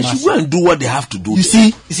Stadium in Kumasi. They should go and do what they have to do. You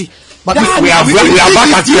see. But we are back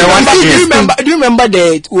at square one. Do you remember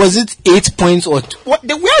was it 8 points or what? We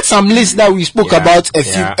had some lists that we spoke about a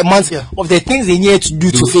few months of the things they needed to do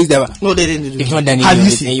to face them. No, they didn't do. If not, then you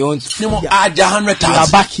want to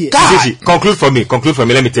back here. Conclude for me.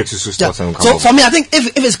 Let me take Susu Sports. So for me, I think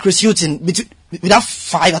if it's Chris Hughton, we have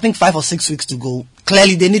 5 or 6 weeks to go.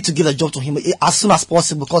 Clearly, they need to give a job to him as soon as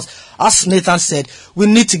possible, because, as Nathan said, we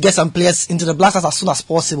need to get some players into the Black Stars as soon as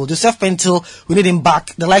possible. Joseph Pentil, we need him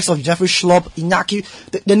back. The likes of Jeffrey Schlupp, Iñaki.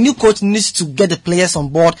 The new coach needs to get the players on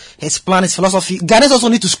board, his plan, his philosophy. Ghanaians also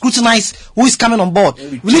need to scrutinize who is coming on board.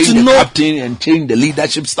 We need to know the captain and change the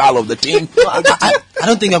leadership style of the team. I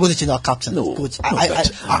don't think we're going to change our captain. Coach.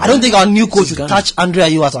 I don't think our new coach will touch Andre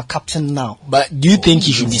Ayew as our captain now. But do you think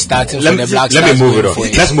he should be starting for the Black Stars? Let me move it on.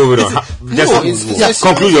 Let's move it on.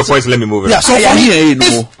 Conclude your points. Let me move it. Yeah, so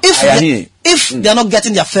if they're not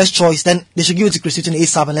getting their first choice, then they should give it to Chris Hughton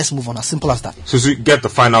ASAP, and let's move on. As simple as that. So get the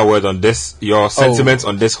final word on this. Your sentiments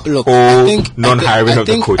on this whole non-hiring of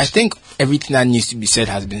the coach. I think everything that needs to be said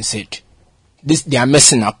has been said. They are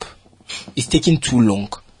messing up. It's taking too long.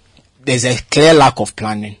 There's a clear lack of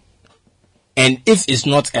planning. And if it's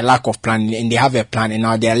not a lack of planning, and they have a plan, and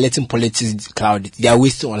now they are letting politics cloud it, they are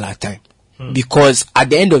wasting all our time. Because at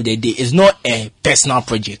the end of the day, it's not a personal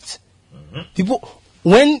project. People,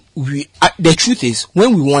 the truth is,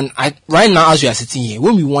 when we won, right now as we are sitting here,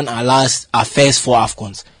 when we won our first 4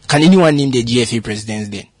 AFCONs, can anyone name the GFA presidents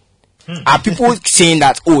then? Are people saying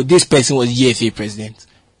that, this person was GFA president?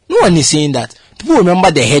 No one is saying that. People remember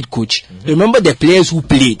the head coach, they remember the players who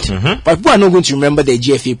played, but people are not going to remember the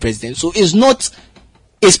GFA president. So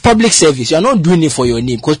it's public service. You are not doing it for your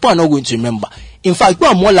name because people are not going to remember. In fact, people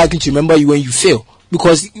are more likely to remember you when you fail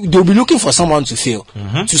because they'll be looking for someone to fail,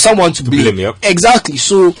 to someone to blame. Yep. Exactly.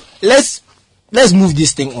 So let's move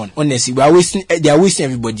this thing on. Honestly, they are wasting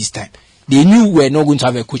everybody's time. They knew we were not going to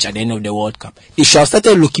have a coach at the end of the World Cup. They should have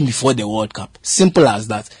started looking before the World Cup. Simple as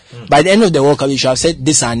that. By the end of the World Cup, they should have said,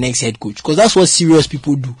 this is our next head coach. Because that's what serious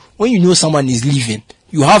people do. When you know someone is leaving,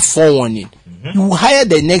 you have forewarning. You hire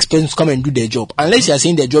the next person to come and do their job. Unless you are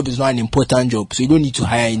saying the job is not an important job. So you don't need to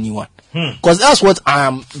hire anyone. Because that's what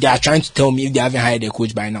they are trying to tell me if they haven't hired a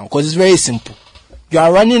coach by now. Because it's very simple. You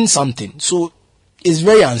are running something. So it's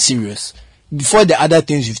very unserious. Before the other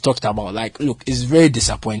things you've talked about, like, look, it's very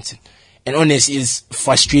disappointing. And honestly, it's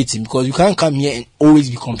frustrating because you can't come here and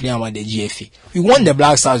always be complaining about the GFA. We want the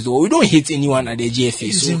Black Stars though. We don't hate anyone at the GFA.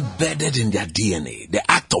 It's embedded in their DNA.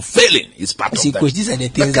 The act of failing is part of them. Coach, these are the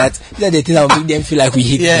things that will make them feel like we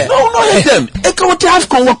hate them. No, not hate them.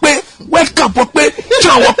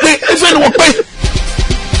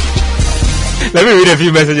 Let me read a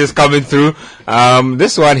few messages coming through.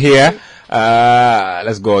 This one here.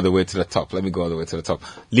 Let's go all the way to the top. Let me go all the way to the top.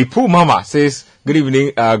 Lipu Mama says, good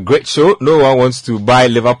evening, great show. No one wants to buy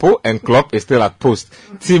Liverpool and Klopp is still at post.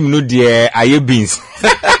 Team Nudia Aye Beans.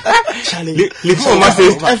 Lipu Mama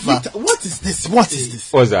says, what is this? What's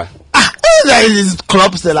that? That is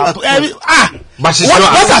Klopp still at post. But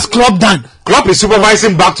what has Klopp done? Klopp is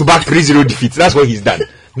supervising back-to-back 3-0 defeats. That's what he's done.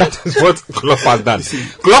 That is what Klopp has done.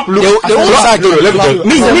 Klopp looks.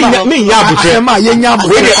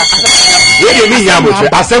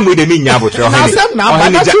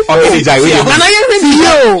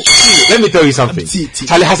 Let me tell you something.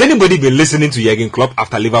 Charlie, has anybody been listening to Jurgen Klopp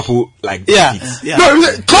after Liverpool like defeats? No,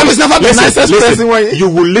 Klopp is never the nicest person. You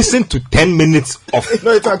will listen to 10 minutes of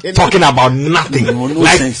talking about nothing,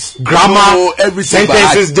 like grammar,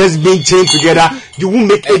 sentences just being chained together. You won't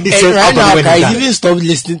make any sense out of it. He even stopped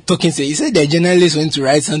listening, talking. He said the journalist went to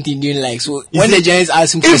write something he didn't like. So when the journalist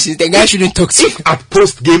asked him questions, the guy shouldn't talk to you. At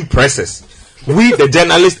post-game presses, we, the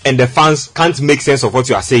journalists and the fans, can't make sense of what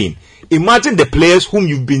you are saying. Imagine the players whom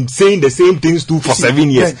you've been saying the same things to for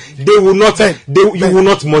 7 years. They will not. You will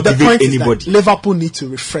not motivate anybody. Liverpool need to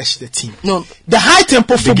refresh the team. No, the high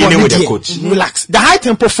tempo football in there. Relax. The high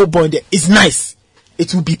tempo football in there is nice.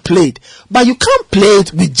 It will be played, but you can't play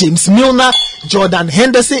it with James Milner, Jordan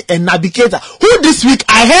Henderson, and Naby Keita. Who this week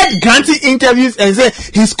I heard granting interviews and say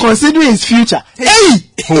he's considering his future. Hey,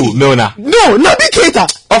 who Milner? No, Naby Keita.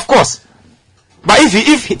 Of course. But if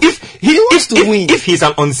he's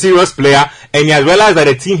an unserious player and he has realized that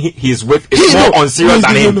the team he's with is more unserious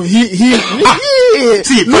than him.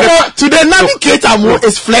 Today Naby Keita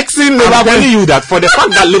is flexing. I'm telling you that for the fact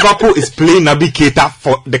that Liverpool is playing Naby Keita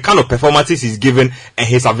for the kind of performances he's given and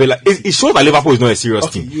he's available, it shows that Liverpool is not a serious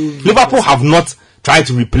team. Liverpool have not tried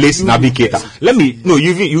to replace Naby Keita.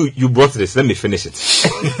 You brought this. Let me finish it.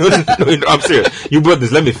 No, I'm serious. You brought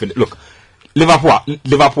this. Let me finish. Look,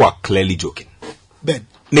 Liverpool are clearly joking. Ben.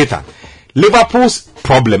 Nathan, Liverpool's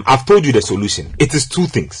problem, I've told you the solution. It is two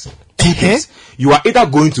things. You are either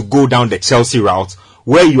going to go down the Chelsea route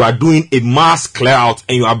where you are doing a mass clear out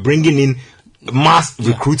and you are bringing in mass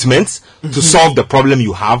recruitments to solve the problem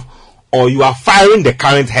you have, or you are firing the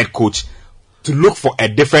current head coach to look for a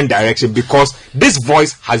different direction, because this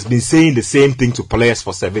voice has been saying the same thing to players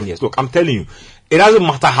for 7 years. Look, I'm telling you, it doesn't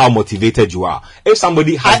matter how motivated you are. If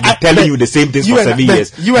somebody has been telling you the same things for 7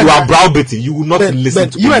 years, you are browbeating. You will not listen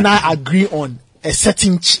to you. And I agree on a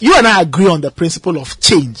certain. You and I agree on the principle of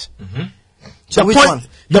change. So which one?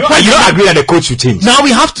 You don't agree that the coach should change. Now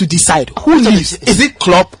we have to decide who leaves. Is it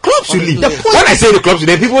Klopp? Klopp should leave. When I say the Klopp should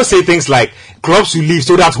leave, people say things like Klopp should leave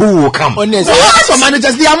so that who will come? Honestly,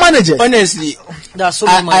 managers, they are managers. Honestly,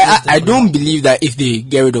 I don't believe that if they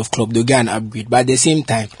get rid of Klopp, they'll get an upgrade. But at the same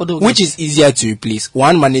time, which is easier to replace,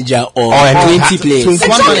 one manager or 20 players?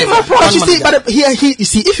 But you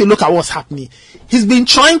see, if you look at what's happening, he's been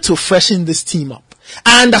trying to freshen this team up.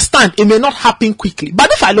 I understand it may not happen quickly, but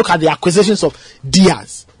if I look at the acquisitions of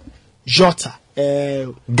Diaz, Jota,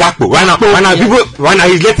 Gakpo, right now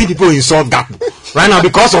he's letting people insult Gakpo. Right now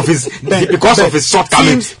because of his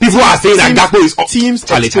shortcomings, people are saying that Gakpo is teams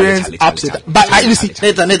experience upset. But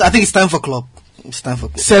Nathan, I think it's time for Klopp. It's time for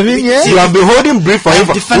 7 years. You have been holding brief for him.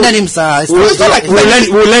 Defended him, sir.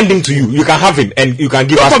 We'll lend him to you. You can have him, and you can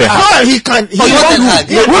give us the. He can. He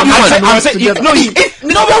I'm saying,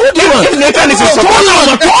 Nathan is a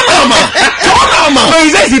supporter. No, he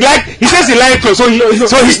says he like Klopp, so he needs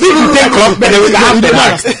to take Klopp, and then we can have the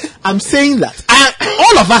back. I'm saying that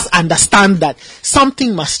all of us understand that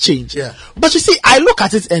something must change. Yeah. But you see, I look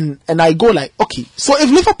at it and I go like, okay, so if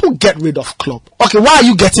Liverpool get rid of Klopp, okay, why are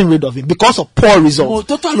you getting rid of him? Because of poor results.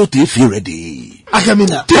 Total if you ready. I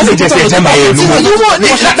mean, And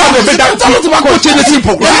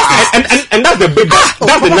that's the big,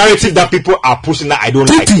 that's the narrative that people are pushing that I don't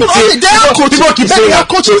like. People keep saying that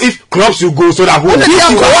so if clubs you go so that who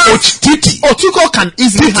Tuchel can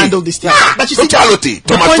easily handle this thing. But you see,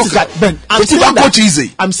 the point is that Ben,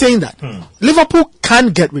 I'm saying that Liverpool can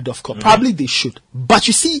get rid of Klopp. Probably they should. But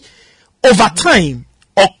you see, over time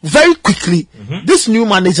or very quickly, this new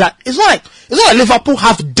manager it's not like Liverpool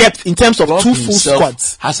have depth in terms of two full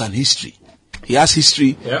squads. Has an history. He has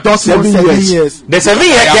history. Not 7 years. The 7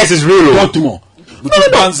 years is real. Baltimore.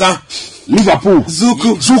 Banza, Liverpool,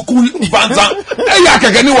 Zuku, Banza.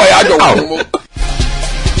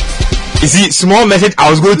 You see, small message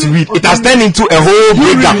I was going to read. It has turned into a whole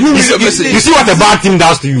breakdown. You see what a bad team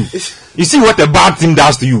does to you. You see what a bad team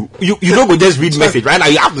does to you. You don't go just read message right now.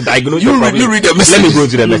 You have to diagnose your problem. You read the message. Let me go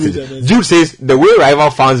to the message. Jude says the way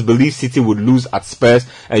rival fans believe City would lose at Spurs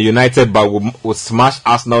and United, but would smash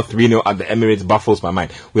Arsenal 3-0 at the Emirates baffles my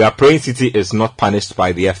mind. We are praying City is not punished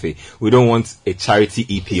by the FA. We don't want a charity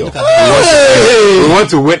EPL. We want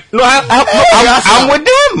to win. No, I'm with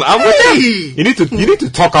them. I'm with them. You need to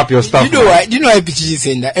talk up your stuff. You know why PG is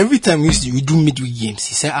saying that every time we do midweek games,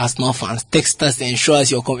 he said Arsenal fans text us and show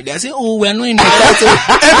us your confidence. They say, oh, we're not in the title.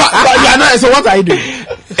 So what are you doing?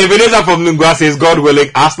 Ebenezer from Lungua says, God willing,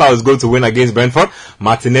 Arsenal is going to win against Brentford.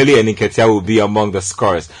 Martinelli and Nketiah will be among the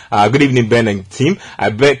scorers. Good evening, Ben and team. I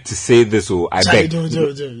beg to say this. Let's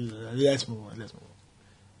move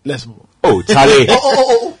on. Oh, Charlie.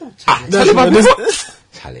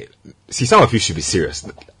 Charlie. See, some of you should be serious.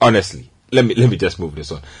 Honestly. Let me just move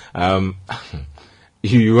this on.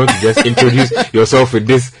 You want to just introduce yourself with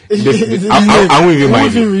this? I'm with you,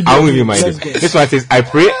 mind. This one says, I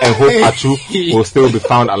pray and hope Achu will still be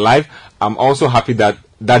found alive. I'm also happy that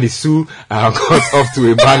Daddy Sue got off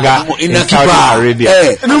to a banger in Saudi Arabia.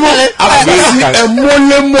 When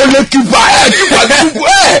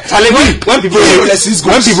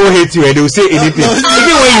people hate you and they will say anything,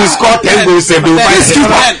 even when you score 10 goals, they will find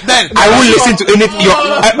I won't listen to anything.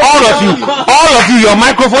 All of you, your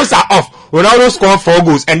microphones are off. Ronaldo scored 4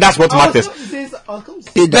 goals, and that's what matters.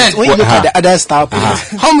 Ben, when you look at the other star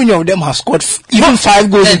players, how many of them have scored even 5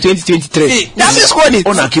 goals in 2023? They haven't scored it.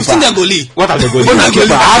 What are the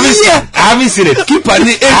goalies? I haven't seen it. Keeper, I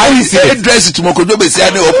haven't seen it. Dress it to Mokodobe, say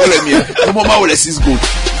I know Okolemia. The moment will 6 goals.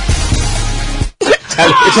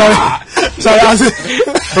 Sorry, I said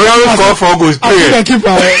Ronaldo scored 4 goals. I said,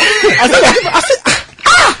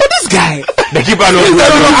 this guy. The keeper knows.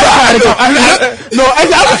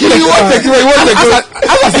 I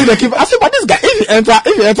see the keeper. I said, but this guy,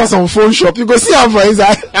 if he enter some phone shop, you go see him for his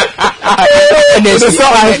eye.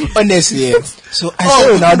 Honestly, yes. So I saw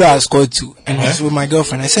Ronaldo has scored 2, and I was with my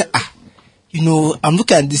girlfriend. I said, I'm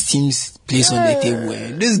looking at this team's place on the table.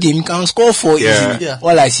 This game you can score 4 easily. Yeah.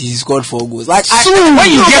 All I see is scored 4 goals. Like why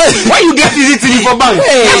you get easy to for bank?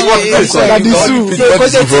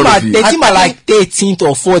 Because the team are like 13th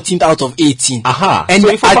or 14th out of 18. And so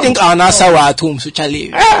I think our Nasa were at home. So Charlie,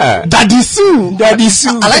 Daddy Sue. I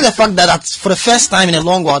like the fact that for the first time in a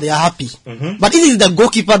long while they are happy. But it is the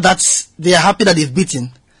goalkeeper that they are happy that they've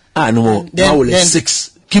beaten. No, then 6.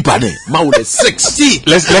 Keeper there, man with a 6. See,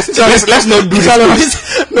 let's not do this.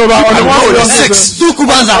 No, but on the more 6.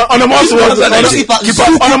 On the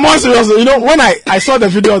more serious, when I saw the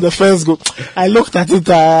video of the first goal, I looked at it.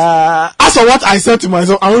 As for what I said to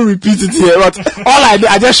myself, I won't repeat it here. But all I did,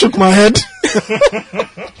 I just shook my head.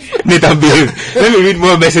 Nathan, let me read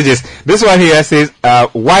more messages. This one here says,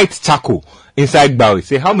 white charcoal. Inside Bowie,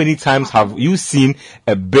 say, how many times have you seen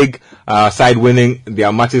a big side winning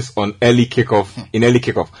their matches on early kickoff?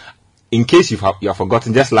 In case you have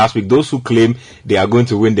forgotten, just last week, those who claim they are going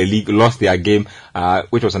to win the league lost their game,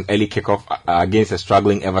 which was an early kickoff against a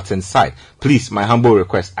struggling Everton side. Please, my humble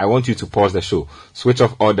request, I want you to pause the show, switch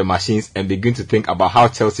off all the machines, and begin to think about how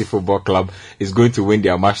Chelsea Football Club is going to win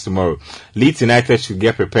their match tomorrow. Leeds United should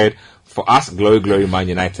get prepared for us. Glory, glory, Man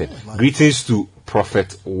United. Greetings to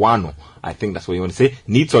Prophet Wano. I think that's what you want to say.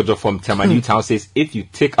 Nitojo from Tema Newtown says, if you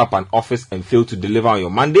take up an office and fail to deliver on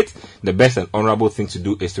your mandate, the best and honorable thing to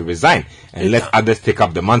do is to resign and let others take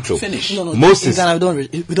up the mantle. Finish. No, Moses. In Ghana,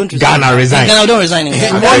 we don't resign. Ghana resign. In Ghana, we don't resign. In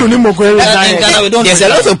Ghana, we don't There's a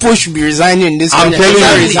lot of push to be resigning in this I'm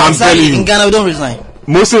telling you. In Ghana, we don't resign.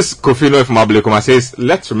 Moses Kofino from Ablekoma says,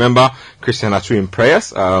 let's remember Christian Atsu in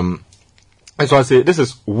prayers. That's why I say this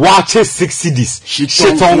is watch 6 CDs.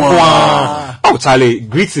 Shitongwa. Oh, Charlie,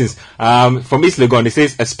 greetings from East Legon. It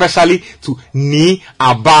says especially to Ni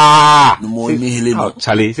Aba. Oh,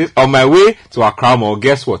 Charlie, it says on my way to Accra Mall.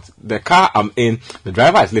 Guess what? The car I'm in, the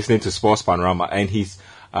driver is listening to Sports Panorama, and he's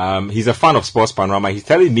a fan of Sports Panorama. He's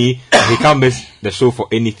telling me he can't miss the show for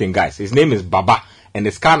anything, guys. His name is Baba. And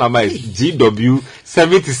his car number is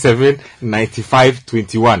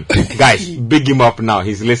GW779521. Guys, big him up now.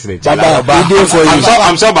 He's listening. Charlie,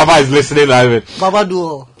 I'm sure Baba is listening. Baba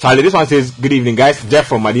Duo. Charlie, this one says, good evening, guys. Jeff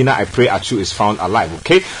from Medina, I pray Achu is found alive.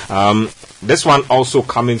 Okay. This one also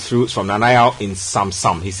coming through from Nanayao in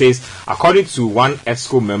Samsam. He says, according to one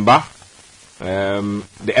ESCO member,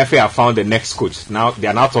 the FA have found the next coach. Now, they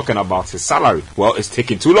are now talking about his salary. Well, it's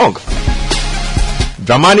taking too long.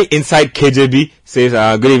 Dramani inside KJB says,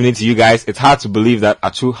 good evening to you guys. It's hard to believe that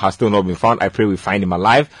Achu has still not been found. I pray we find him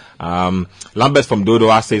alive. Lambert from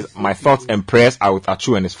Dodoa says, my thoughts and prayers are with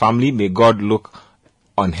Achu and his family. May God look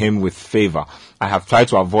on him with favor. I have tried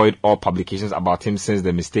to avoid all publications about him since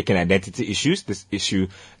the mistaken identity issues. This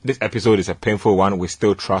episode is a painful one. We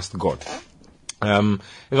still trust God. This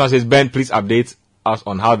one says, Ben, please update us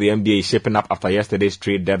on how the NBA is shaping up after yesterday's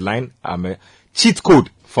trade deadline. Cheat code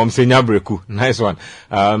from Senya Breku. Nice one.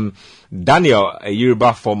 Daniel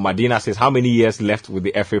Yoruba from Medina says, how many years left with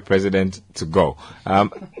the FA president to go?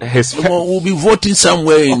 We'll be voting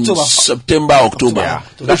somewhere in September, October. Yeah.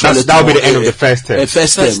 That'll be the end of the first term.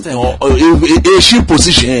 First term. A shield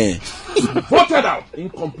position. Voted out.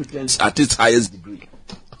 Incompetence at its highest degree.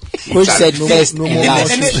 Who said first and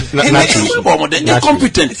last?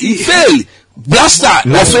 Incompetent. He failed. Blaster.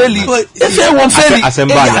 This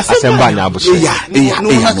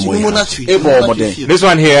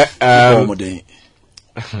one here.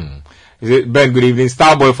 Ben, good evening.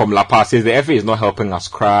 Starboy from La Paz says the FA is not helping us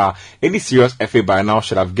cry. Any serious FA by now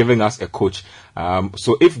should have given us a coach.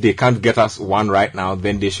 So if they can't get us one right now,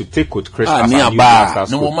 then they should take Coach Chris as our new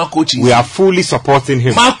coach. We are fully supporting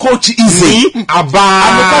him. My coach is I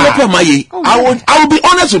will be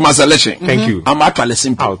honest with my selection. Thank you. I'm actually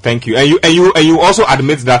simple. Oh, thank you. And you also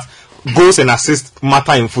admit that goals and assists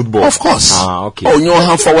matter in football. Of course. Okay. Oh, your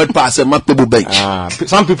hand forward pass and table bench.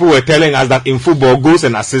 Some people were telling us that in football, goals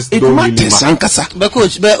and assists don't really matter. But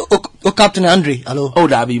coach, Captain Andre, hello. Oh,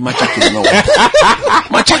 that be my checkle no one.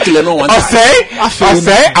 My checkle no one. I say,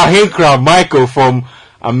 Ahinkra Michael from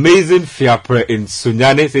Amazing Fiapre in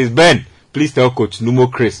Sunyane says, Ben, please tell Coach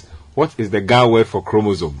Numo Chris, what is the Ghana word for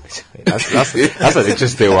chromosome? That's an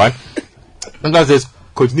interesting one. And that says,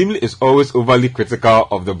 Coach Nimley is always overly critical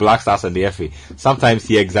of the Black Stars and the FA. Sometimes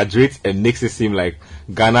he exaggerates and makes it seem like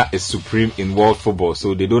Ghana is supreme in world football,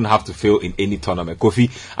 so they don't have to fail in any tournament.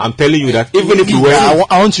 Kofi, I'm telling you that even if you were...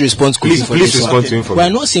 I want to respond to Kofi. Please respond to him for me. We're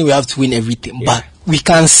not saying we have to win everything, but we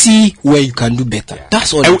can see where you can do better. Yeah.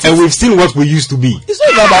 That's all. And we've seen what we used to be. It's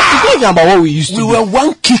not even about what we used to be. We were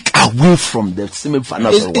one kick away from the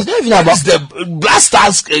semi-finals. It's not even about the Black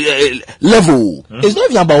Stars level. It's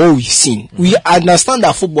not even about what we've seen. We understand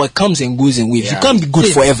that football comes and goes in waves. You can't be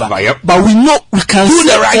good forever. But we know we can do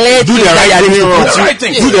the right thing.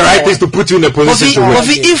 Do the right things to put you in a position to win.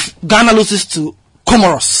 If Ghana loses to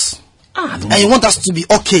Comoros and you want us to be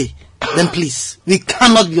okay, then please, we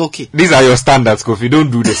cannot be okay. These are your standards, Kofi. Don't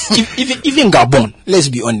do this. Even Gabon, let's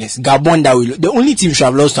be honest, Gabon the only team should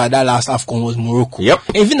have lost to that last AFCON was Morocco. Yep.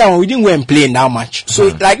 And even that one, we didn't go and play in that match. So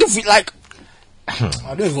if we I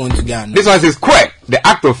don't even want to get on. This one says, the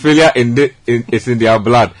act of failure is in their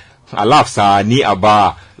blood. I laugh, sir. Ni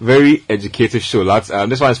Aba, very educated show, lads.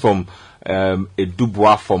 This one is from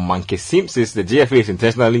Edubois from Mankesim. Says the GFA is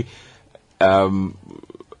intentionally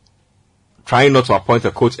trying not to appoint a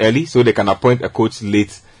coach early so they can appoint a coach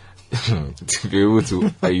late to be able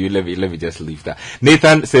to let me just leave that.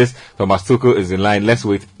 Nathan says Thomas Tuchel is in line. Let's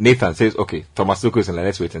wait. Nathan says, okay, Thomas Tuchel is in line.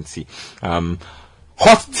 Let's wait and see.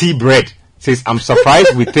 Hot Tea Bread says, I'm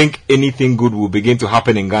surprised we think anything good will begin to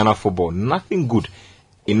happen in Ghana football. Nothing good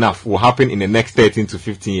enough will happen in the next 13 to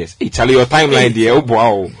 15 years. Hey, Charlie, your timeline there. Oh,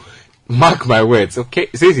 wow. Mark my words. Okay.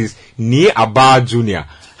 It says he's Ni Aba Jr.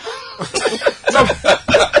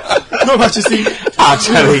 No, but you see,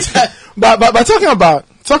 Actually, but talking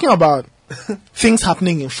about things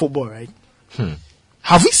happening in football, right?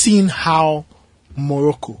 Have we seen how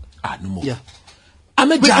Morocco? Yeah.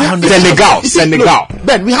 Senegal.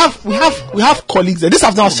 Ben, we have colleagues there. This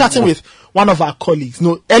afternoon I was chatting with one of our colleagues.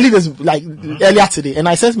 No, earlier today, and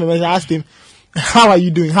I sent him a message. I asked him, "How are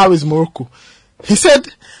you doing? How is Morocco?" He said,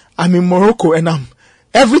 "I'm in Morocco, and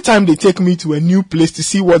every time they take me to a new place to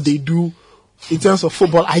see what they do in terms of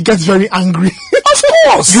football, I get very angry." Of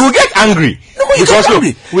course. You will get angry. No, but you because get look,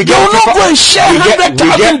 angry. we They get will not FIFA go and share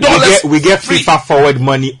 $100,000. we get FIFA forward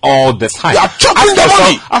money all the time. They are chopping the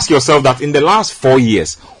money. Ask yourself that in the last 4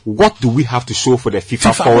 years, what do we have to show for the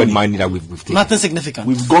FIFA forward money that we've taken? Nothing significant.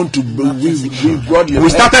 We've gone to We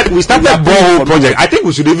started borehole project. I think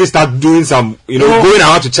we should even start doing some, going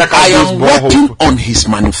around to check out I those am boreholes. working on his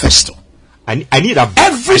manifesto. I need a I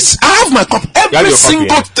have my copy. Every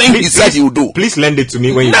single thing he said he will do. Please lend it to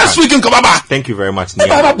me when you Next can. week in Kababa. Thank you very much, Nia.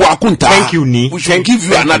 Thank you, Ni. We should give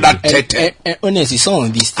you another 30. Honestly, some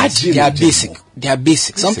of these things, Actually, they are basic. They are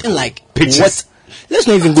basic. Something like Pictures. Let's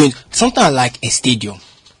not even go into something like a stadium.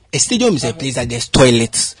 A stadium is a place that there's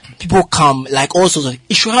toilets. People come, like all sorts of.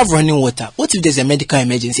 It should have running water. What if there's a medical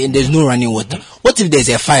emergency and there's no running water? What if there's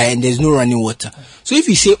a fire and there's no running water? So if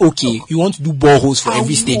you say, okay, you want to do boreholes for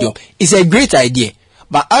every stadium, it's a great idea.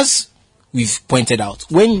 But as we've pointed out,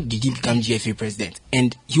 when did he become GFA president?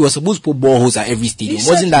 And he was supposed to put boreholes at every stadium.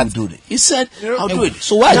 Wasn't that? Do it? He said, I'll do it.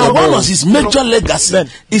 So why now, the one boreholes? of his major legacy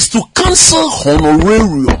is to cancel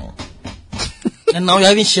honorarium And now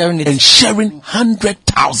you're even sharing it. and sharing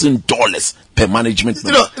 $100,000 per management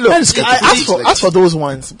member. Look, Let's get to this. as for those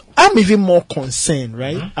ones, I'm even more concerned,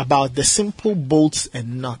 right, about the simple bolts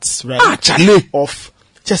and nuts, right, Charlie. of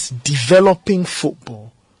just developing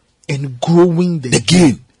football and growing the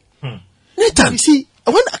Again. Nathan, You see,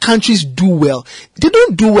 when countries do well, they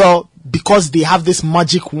don't do well because they have this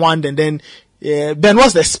magic wand and then Ben,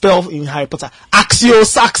 what's the spell in Harry Potter? Axio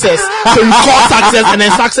success. So you call success and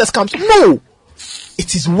then success comes. No.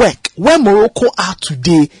 It is work. Where Morocco are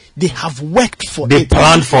today, they have worked for They it.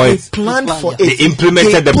 planned for it. They planned for They it.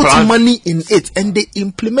 implemented the put plan. money in it and they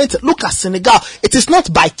implemented. Look at Senegal. It is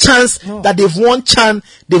not by chance that they've won CHAN,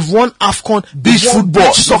 they've won AFCON, Beach they've won football.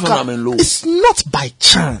 beach soccer. Even It's not by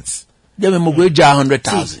chance. they will Mugweja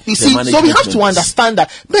 100,000. You see, so we have to understand that.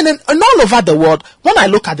 But then, and all over the world, when I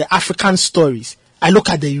look at the African stories, I look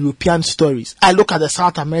at the European stories, I look at the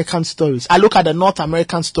South American stories, I look at the North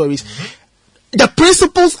American stories, the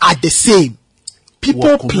principles are the same.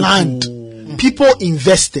 People planned, people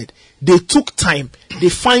invested, they took time, they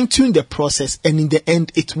fine-tuned the process, and in the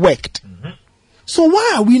end, it worked. So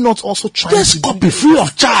why are we not also trying Just to copy free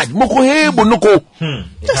of charge. Moko he bonoko.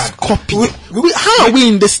 just copy? How are we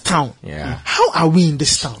in this town? Yeah. How are we in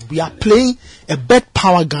this town? We are playing a Bet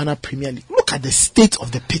Power Ghana Premier League. Look at the state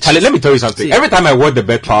of the pitch. Charlie, let me tell you something. Every time I watch the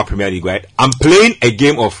Bet Power Premier League, right, I'm playing a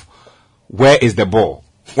game of where is the ball.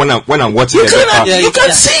 When I'm watching the Bet Power, You can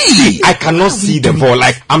see. I cannot see the ball.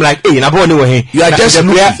 Like I'm like, hey, na ball no way. You are just the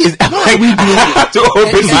player looking. is. I have to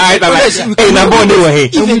open my eyes. I'm like, hey, na ball no way.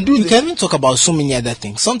 Even, you can even talk about so many other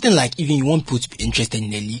things. Something like even you want people to be interested in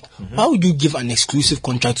the league. Why would you give an exclusive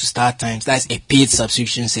contract to Star Times? That's a paid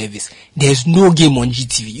subscription service. There's no game on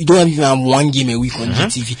GTV. You don't even have one game a week on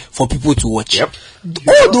GTV for people to watch. Yep.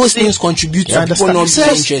 All those things contribute to people not being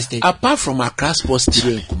interested. Apart from Accra Sports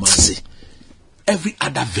Stadium in Kumasi, every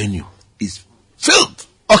other venue is filled.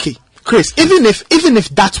 Okay, Chris, even if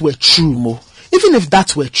that were true,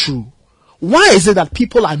 why is it that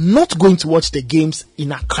people are not going to watch the games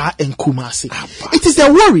in Accra and Kumasi? It is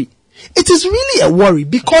a worry. It is really a worry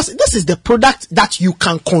because this is the product that you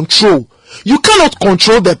can control. You cannot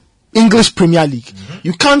control the English Premier League.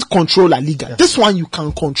 You can't control La Liga. This one you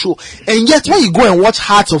can control. And yet when you go and watch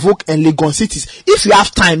Hearts of Oak and Legon Cities, if you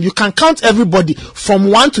have time, you can count everybody from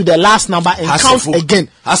one to the last number and count again.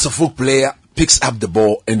 As a folk player picks up the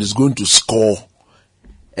ball and is going to score,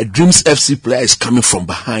 a Dreams FC player is coming from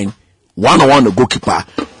behind, one-on-one the goalkeeper,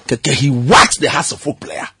 he whacks the Hasselhoff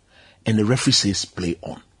player, and the referee says play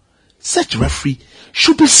on. Such referee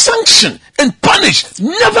should be sanctioned and punished,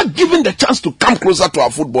 never given the chance to come closer to our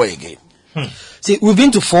football again. See, we've been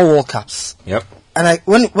to 4 World Cups. Yep. And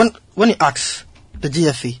when you ask the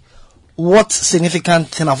GFA, what significant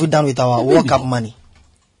thing have we done with our World Cup money?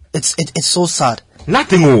 It's so sad.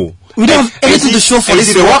 Nothing. Oh. We don't have anything to show for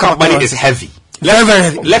this The World World Cup Cup money is heavy. Very, very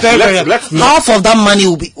heavy. Let's Half of that money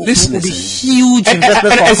will be huge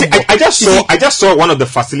investment for see, football. I just saw one of the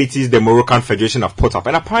facilities the Moroccan Federation have put up,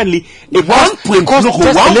 and apparently it cost $1 just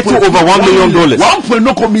a little over $1 million.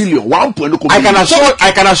 $1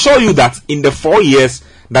 I can assure you that in the 4 years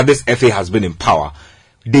that this FA has been in power,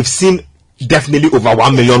 they've seen definitely over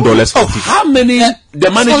 $1 million. Oh, how many the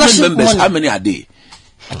management scholarship members? money. How many are they?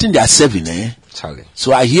 I think there are 7. Charlie.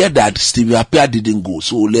 So I hear that Stevie Appiah didn't go,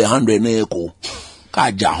 so only 100 go.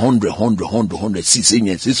 Kaja 100,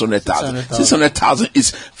 600,000. 600,000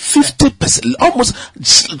 is 50%, almost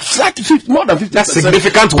slightly 50, more than 50%. That's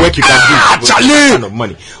significant work you can do with Charlie! that kind of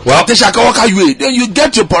money. Well, Then you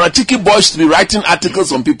get your political boys to be writing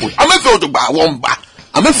articles on people. I'm a failed to buy one bar.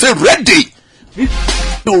 I'm a failed ready to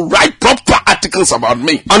write proper articles articles about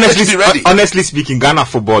me. Honestly speaking, Ghana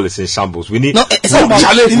football is in shambles. We need it's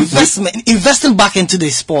about investment, investing back into the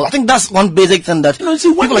sport. I think that's one basic thing that people are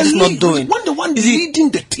just not doing. When the one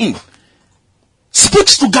leading the team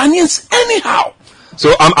speaks to Ghanaians anyhow.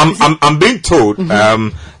 So I'm being told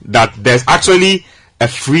that there's actually a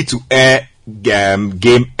free to air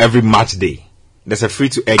game every match day. There's a free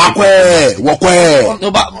to air game. No,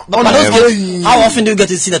 but how often do you get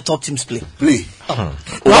to see the top teams play? As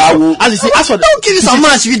you see, don't give you so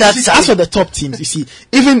much with that. As for the top teams, you see,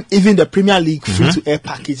 even the Premier League free to air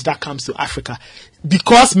package that comes to Africa,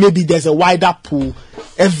 because maybe there's a wider pool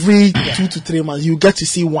every 2 to 3 months, you get to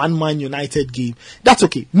see one Man United game. That's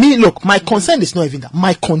okay. Look, my concern is not even that.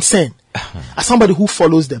 My concern, as somebody who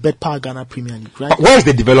follows the Bet Power Ghana Premier League, right? Where is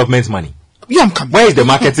the development money? Yeah, I'm coming. Where is the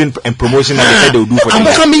marketing and promotion that they said they'll do for I'm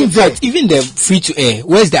coming there. Even the free to air,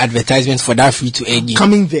 where's the advertisement for that free to air game?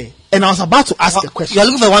 Coming there. And I was about to ask the question. You're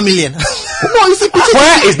looking for 1 million. No, you see,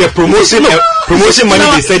 where is the promotion money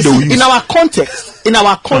they said they will use? In our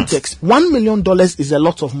context, $1 million is a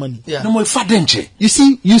lot of money. Yeah. You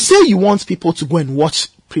see, you say you want people to go and watch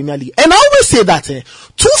Premier League. And I always say that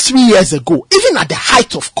 2-3 years ago, even at the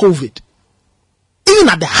height of COVID,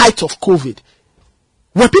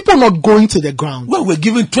 were people not going to the ground? Well, we're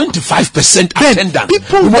giving 25% attendance.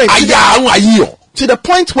 People went to the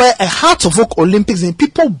point where a Heart of Oak Olympics and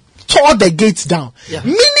people tore the gates down. Yeah.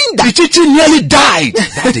 Meaning that Pichichi nearly died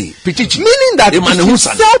that day. Meaning that if you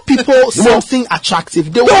sell people something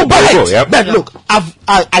attractive, they will buy it. Yep. But look,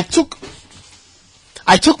 I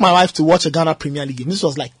took my wife to watch a Ghana Premier League game. This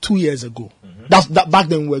was like 2 years ago. That back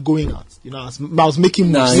then we were going out. You know, I was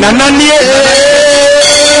making moves.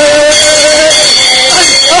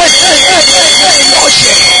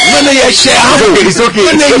 It's okay.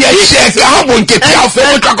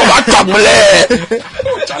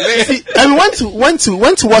 And we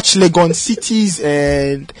went to watch Legon Cities,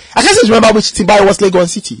 and I can't remember which team, but it was Legon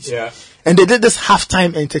Cities. Yeah. And they did this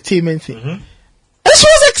halftime entertainment thing. And she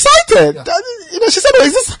was excited. Yeah. She said,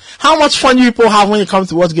 "Is this how much fun you people have when you come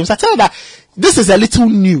to watch games?" I tell her that this is a little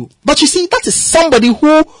new. But you see, that is somebody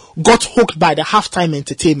who got hooked by the halftime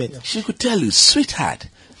entertainment. She could tell you, sweetheart,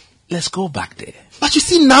 let's go back there. But you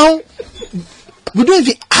see, now, we don't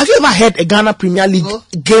even, have you ever heard a Ghana Premier League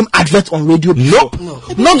game advert on radio? Nope. No.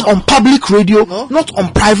 Not on public radio, not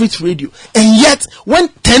on private radio. And yet, when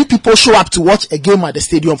 10 people show up to watch a game at the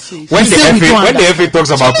stadium, when the FA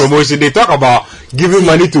talks about promotion, they talk about giving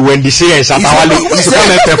money to Wendy Shea and Shatawale to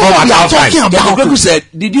come and perform at halftime. People said,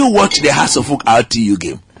 did you watch the Hearts of Oak RTU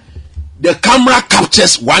game? The camera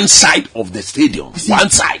captures one side of the stadium.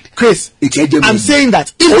 One side. Chris, I'm saying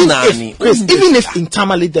that even if in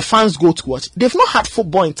Tamale the fans go to watch, they've not had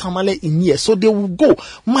football in Tamale in years, so they will go.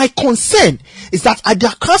 My concern is that at the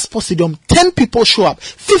Accra Sports Stadium, 10 people show up,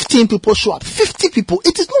 15 people show up, 50 people.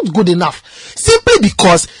 It is not good enough. Simply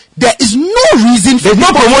because there is no reason for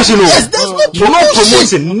no promotion. Yes, there's no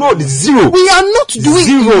promotion. No, zero. We are not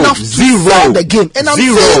doing enough to sell the game. And I'm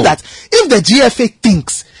saying that if the GFA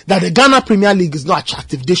thinks that the Ghana Premier League is not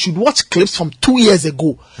attractive, they should watch clips from 2 years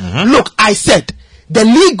ago. Look, I said the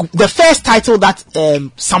league, the first title that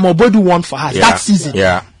Samuel Bodu won for us that season.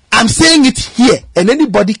 Yeah. I'm saying it here, and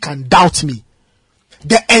anybody can doubt me.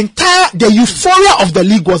 The euphoria of the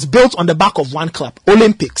league was built on the back of one club,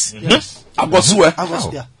 Olympics. Yes. They are antics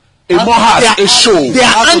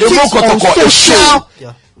on social.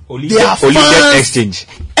 They are fans. Exchange.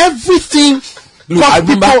 Everything. Look, I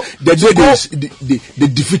remember the day they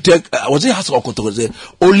defeated, was it House of Okoto?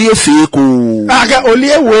 Oliefeko.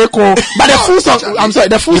 But the full song, I'm sorry,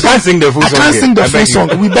 the full song. You can't sing the full song. I can't sing the full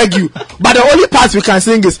song, we beg you. But the only part we can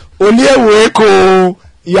sing is Oliefeko.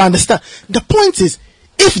 You understand? The point is,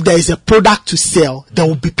 if there is a product to sell, there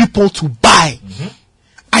will be people to buy.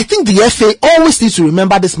 I think the FA always needs to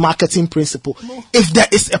remember this marketing principle. If there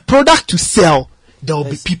is a product to sell, there will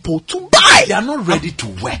be people to buy. They are not ready to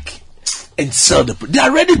work and sell they are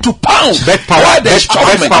ready to pound. Bet Power.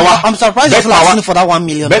 I'm surprised you're asking for that $1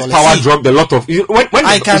 million. Bet Power dropped a lot of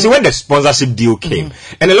when the sponsorship deal came,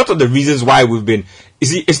 and a lot of the reasons why we've been. You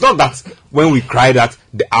see, it's not that when we cry that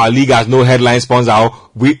our league has no headline sponsor.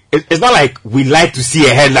 It's not like we like to see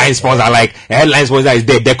a headline sponsor. Like a headline sponsor is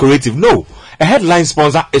there decorative. No. A headline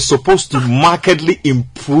sponsor is supposed to markedly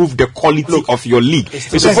improve the quality of your league.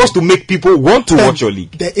 It's supposed to make people want to watch your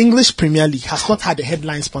league. The English Premier League has not had a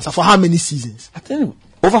headline sponsor for how many seasons? I think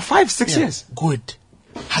over 5-6 years. Good.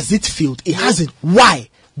 Has it failed? It hasn't. Why?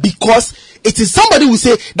 Because it is somebody who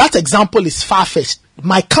say that example is far-fetched.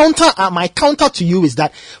 My counter to you is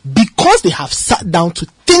that because they have sat down to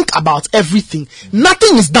think about everything,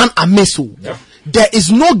 nothing is done amiss. There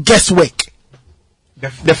is no guesswork.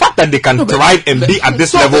 The fact that they can thrive and be at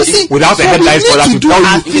this level without the so headlines for that to tell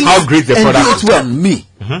you how great the product is. Well, me,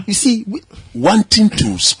 you see, wanting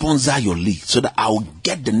to sponsor your league so that I will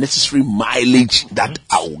get the necessary mileage that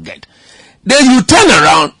I will get. Then you turn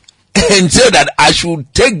around and say that I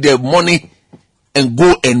should take the money and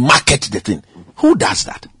go and market the thing. Who does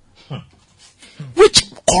that? Which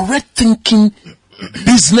correct thinking,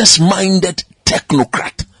 business-minded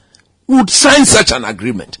technocrat would sign such an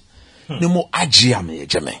agreement? No more The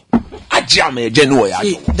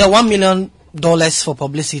 $1 million for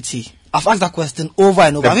publicity. I've asked that question over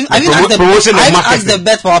and over. I've asked the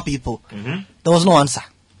Bet Power people. There was no answer.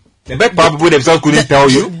 The Bet Power people themselves couldn't tell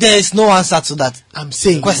you. There is no answer to that. I'm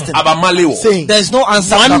saying question. There is no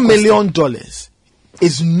answer. $1 million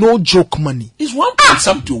is no joke money. It's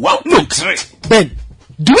 1.3. Ben,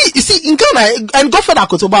 do we? You see, in Ghana, and Godfrey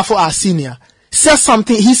Akotoba for our senior says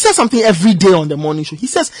something. He says something every day on the morning show. He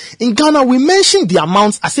says, in Ghana, we mention the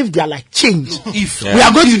amounts as if they are like change. If we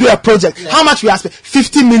are going to do a project, how much we ask?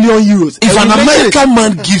 50 million euros. If an American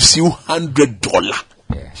man gives you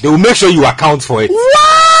 $100, they will make sure you account for it.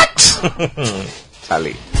 What?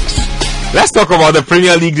 Charlie. Let's talk about the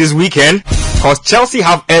Premier League this weekend, because Chelsea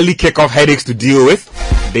have early kickoff headaches to deal with.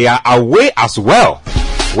 They are away as well.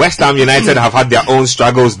 West Ham United have had their own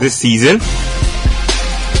struggles this season.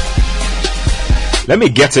 Let me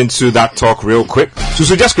get into that talk real quick.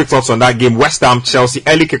 So just quick thoughts on that game. West Ham, Chelsea,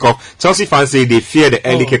 early kickoff. Chelsea fans say they fear the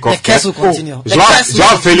early kickoff. The case will continue.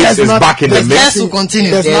 Joao Felix is back in the mix. The case will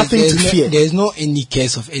continue. There's nothing to fear. There's no any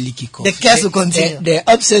case of early kickoff. The case will continue. The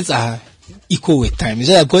upsets are equal with time. It's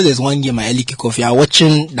just because there's one game at early kickoff. You are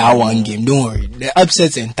watching that one game. Don't worry. The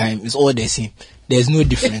upsets and time is all the same. There's no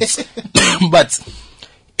difference. But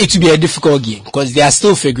it will be a difficult game because they are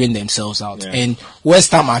still figuring themselves out. Yeah. And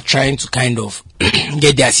West Ham are trying to kind of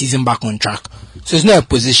get their season back on track. So it's not a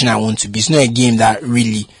position I want to be. It's not a game that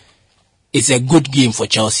really, it's a good game for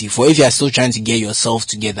Chelsea. For if you are still trying to get yourself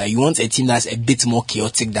together, you want a team that's a bit more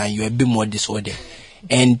chaotic than you, a bit more disordered.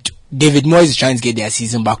 And David Moyes is trying to get their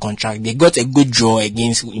season back on track. They got a good draw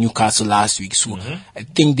against Newcastle last week. So I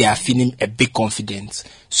think they are feeling a bit confident.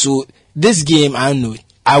 So this game, I don't know.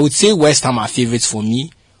 I would say West Ham are favorites for me.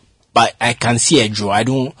 But I can see a draw.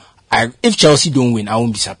 If Chelsea don't win, I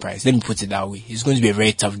won't be surprised. Let me put it that way. It's going to be a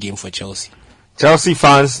very tough game for Chelsea. Chelsea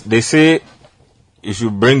fans, they say you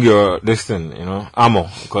should bring your ammo,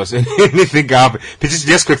 because anything can happen.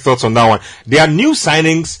 Just quick thoughts on that one. Their new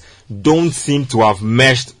signings don't seem to have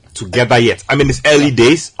meshed together yet. I mean, it's early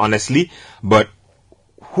days, honestly, but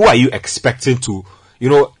who are you expecting to,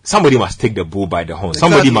 somebody must take the bull by the horn. Exactly.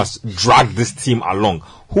 Somebody must drag this team along.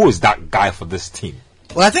 Who is that guy for this team?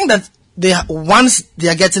 Well, I think that once they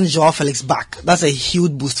are getting Joao Felix back, that's a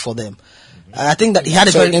huge boost for them. I think that he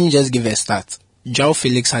had let me just give a stat. Joao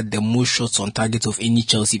Felix had the most shots on target of any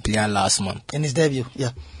Chelsea player last month. In his debut, yeah.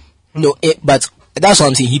 No, but that's what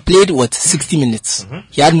I'm saying. He played, 60 minutes?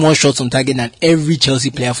 He had more shots on target than every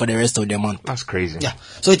Chelsea player for the rest of the month. That's crazy. Yeah.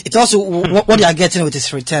 So it's also what they are getting with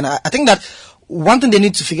his return. I think that one thing they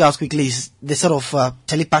need to figure out quickly is the sort of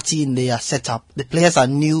telepathy in their setup. The players are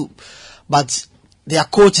new, but their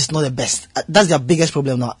coach is not the best. That's their biggest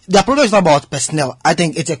problem now. Their problem is not about personnel. I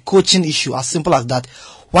think it's a coaching issue, as simple as that.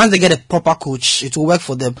 Once they get a proper coach, it will work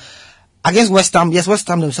for them. Against West Ham, yes, West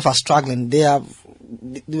Ham themselves are struggling. They are,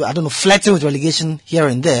 flirting with relegation here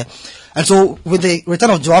and there. And so, with the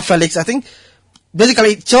return of Joao Felix, I think,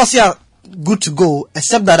 basically, Chelsea are good to go,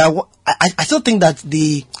 except that I still think that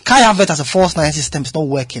the Kai Havertz as a false nine system is not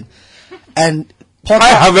working. And Kai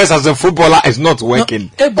Havertz as a footballer is not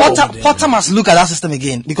working. No, Potter must look at that system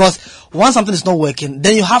again, because once something is not working,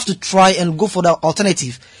 then you have to try and go for the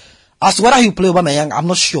alternative. As to whether he will play Aubameyang, I'm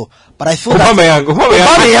not sure, but I feel Aubameyang,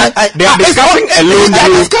 they are discussing alone. They are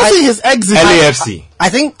discussing his exit. LAFC. I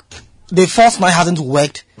think the false nine hasn't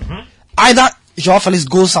worked. Either Joao Felix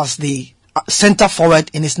goes as the centre forward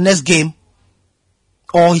in his next game,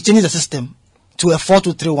 or he changes the system to a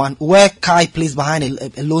 4-2-3-1, where Kai plays behind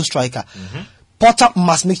a lone striker. Potter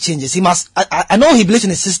must make changes. He must. I know he believes in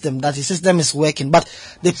his system, that his system is working, but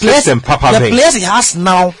the players he has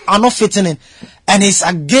now are not fitting in, and he's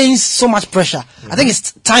against so much pressure. I think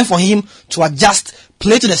it's time for him to adjust,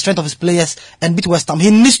 play to the strength of his players, and beat West Ham. He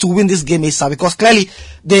needs to win this game ASAP, because clearly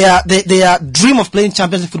their dream of playing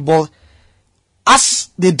Champions League football, as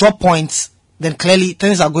they drop points, then clearly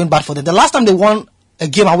things are going bad for them. The last time they won a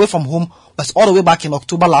game away from home was all the way back in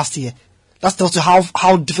October last year. That tells you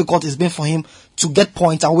how difficult it's been for him to get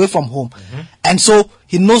points away from home. And so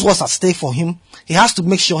he knows what's at stake for him. He has to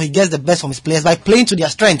make sure he gets the best from his players by playing to their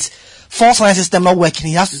strengths. False nine system not working.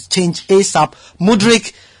 He has to change ASAP.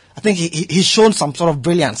 Mudryk, I think he's shown some sort of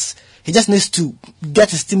brilliance. He just needs to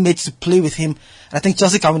get his teammates to play with him. And I think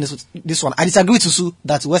Chelsea can win this one. I disagree with Susu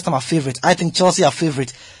that West Ham are favourite. I think Chelsea are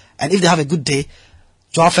favourite. And if they have a good day,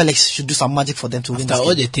 Joao Felix should do some magic for them to win this After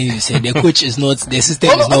all game. the things you said, the coach is not, the system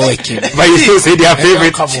is not working. But you still say they are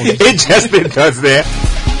favourites. Come on. It just does there.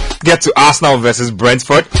 Get to Arsenal versus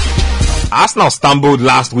Brentford. Arsenal stumbled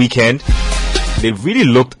last weekend. They really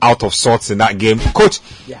looked out of sorts in that game. Coach,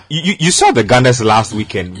 you saw the Gunners last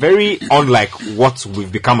weekend. Very unlike what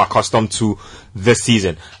we've become accustomed to this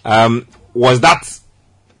season. Was that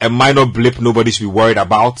a minor blip nobody should be worried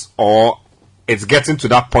about? Or it's getting to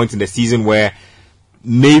that point in the season where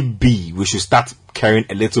maybe we should start caring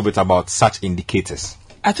a little bit about such indicators?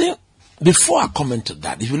 I think before I comment on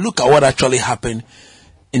that, if you look at what actually happened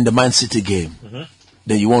in the Man City game,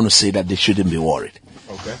 then you want to say that they shouldn't be worried.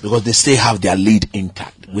 Okay. Because they still have their lead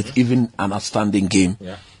intact with even an outstanding game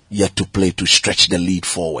yet to play to stretch the lead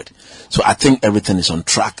forward. So I think everything is on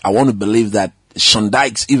track. I want to believe that Sean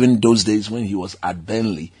Dykes, even those days when he was at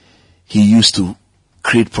Burnley, he used to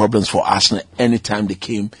create problems for Arsenal anytime they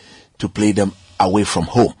came to play them away from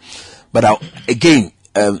home. But again,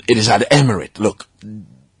 it is at the Emirates. Look,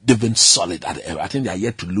 they've been solid at the Emirates. I think they are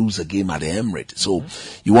yet to lose a game at the Emirates. So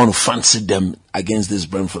you want to fancy them against this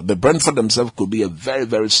Brentford. But Brentford themselves could be a very,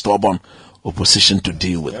 very stubborn opposition to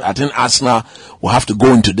deal with. I think Arsenal will have to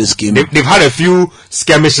go into this game. They've had a few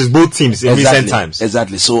skirmishes, both teams, in recent times.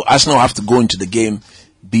 Exactly. So Arsenal have to go into the game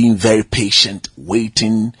being very patient,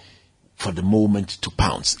 waiting for the moment to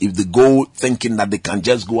pounce. If they go thinking that they can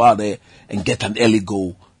just go out there and get an early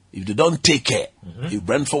goal, if they don't take care, if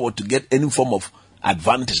Brentford were to get any form of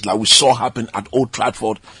advantage like we saw happen at Old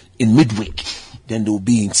Trafford in midweek, then they will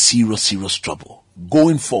be in serious, serious trouble.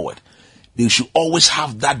 Going forward, they should always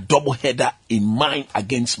have that double header in mind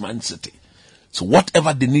against Man City. So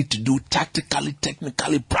whatever they need to do tactically,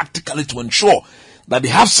 technically, practically to ensure that they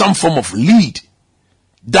have some form of lead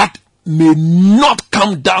that may not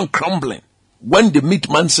come down crumbling when they meet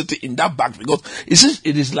Man City in that back, because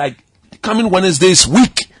it is like coming Wednesday's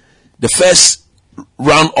week, the first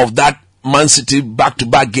round of that Man City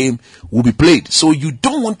back-to-back game will be played. So you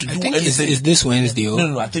don't want to do anything. Is this Wednesday?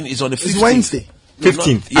 No, I think it's on the 15th. It's Wednesday.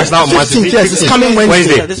 15th. Yes. That's now Man City. 15th, yes, it's coming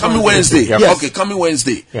Wednesday. Coming Wednesday. Yeah. Okay, coming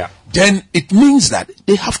Wednesday. Yeah. Then it means that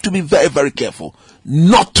they have to be very, very careful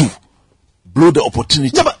not to blow the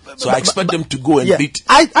opportunity. No, so I expect them to go and beat.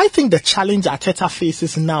 I think the challenge Arteta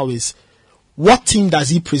faces now is what team does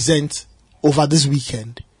he present over this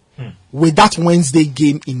weekend with that Wednesday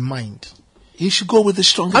game in mind? He should go with the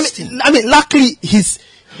strongest team. I mean, luckily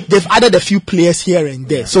they've added a few players here and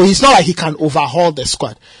there, so it's not like he can overhaul the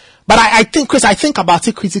squad. But I think, Chris, I think about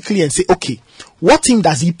it critically and say, okay, what team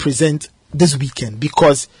does he present this weekend?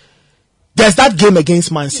 Because there's that game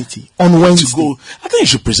against Man City on Wednesday. I think he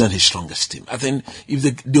should present his strongest team. I think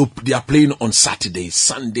if they are playing on Saturday,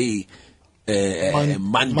 Sunday,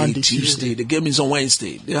 Monday, Tuesday, the game is on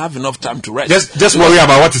Wednesday. They have enough time to rest. Just worry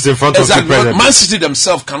about what is in front of you presently. Man City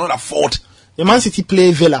themselves cannot afford. The Man City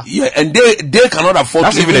play Villa. Yeah, and they cannot afford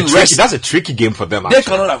That's to even rest. That's a tricky game for them. They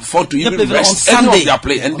cannot afford to even rest any of their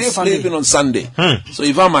play, and they play even on Sunday. So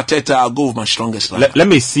if I'm Arteta, I'll go with my strongest line. Let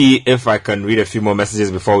me see if I can read a few more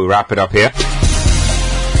messages before we wrap it up here.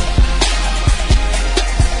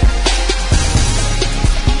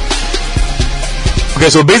 Okay,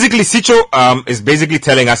 so basically, Sicho is basically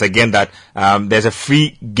telling us again that there's a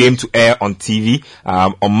free game to air on TV,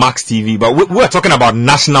 on Max TV, but we're talking about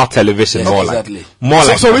national television, Exactly.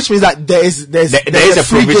 So which means that there is a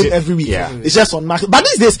free provision game every week. Yeah. It's just on Max. But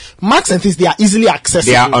these days, Max and things, they are easily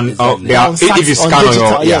accessible. They are on. They are if you scan on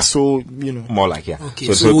your yeah. So you know, more like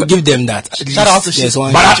Okay, so we'll give them that. Shout out to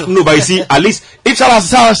Sicho. But you see, at least if shout out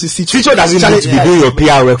to Sicho doesn't need to be doing your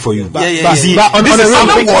PR work for you. Yeah. You see, But on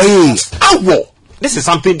this is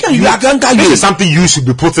something This is something you should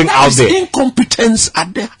be putting out is there. incompetence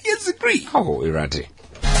at the highest degree. Oh, Irati.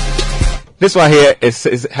 This one here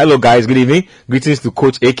is hello guys, good evening. Greetings to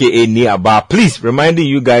Coach aka Niaba. Please reminding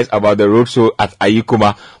you guys about the roadshow at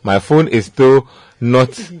Ayikuma. My phone is still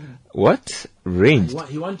not ranged.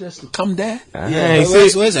 He wants us to come there. He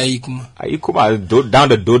says Where's Ayikuma? Ayikuma down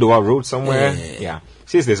the Dodowa Road somewhere. Yeah.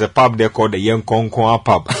 Says there's a pub there called the Yenkonkwa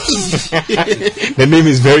pub. The name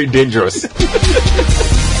is very dangerous.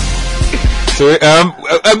 So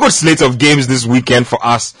a good slate of games this weekend for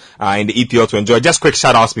us in the EPL to enjoy. Just quick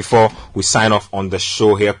shout outs before we sign off on the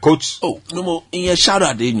show here, Coach. Oh, no more. In your shout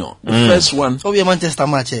out, the first one So we are Manchester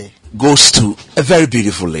match. goes to a very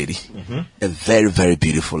beautiful lady. A very, very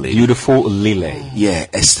beautiful lady. Beautiful Lily. Yeah,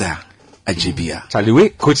 Esther Ajibia. Charlie,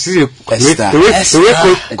 wait, coach, see the way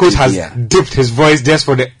Esther coach has Ajibia. dipped his voice just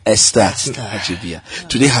for the. Esther Ajibia.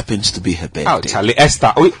 Today happens to be her birthday. Oh, Charlie,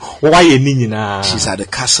 Esther. Why you nina? She's at the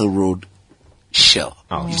Castle Road Shell.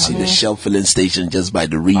 Oh, You see the Shell filling station just by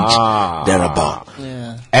the reach, thereabout.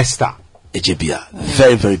 Yeah. Esther. Ajibia.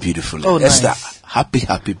 Very, very beautiful. Oh, nice. Esther,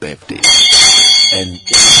 happy birthday. And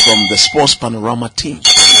it's from the Sports Panorama team,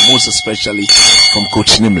 most especially from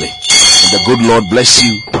Coach Nimley. And the good Lord bless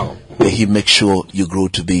you. May He make sure you grow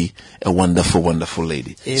to be a wonderful, wonderful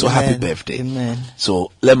lady. Amen. So happy birthday. Amen.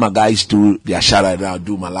 So let my guys do their shout out, and I'll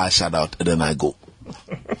do my last shout out, and then I go.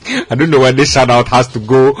 I don't know when this shout out has to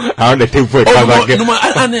go around the table for a quick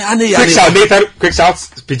shout,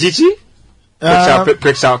 Pichichi.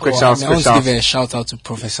 Quick shout. I want to give a shout out to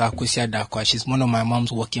Professor Akosia Dakwa. She's one of my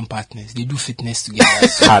mom's working partners. They do fitness together.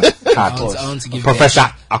 So Hard. I want to give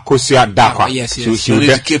Professor Akosia Dakwa. Yes. She will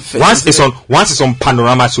once it's on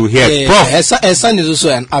Panorama, she'll hear. Yeah, Prof. her son is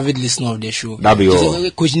also an avid listener of the show. That'll be all.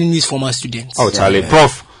 She's Coach Nini's former student. Oh, Charlie.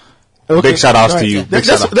 Prof. Big shout outs to you.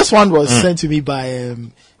 This one was sent to me by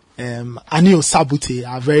Anil Sabute,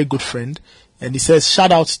 our very good friend, and he says,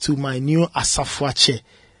 shout out to my new Asafwache,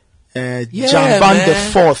 Jamban the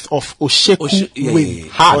Fourth of Osheku Wing,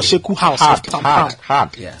 Osheku House of Tampa.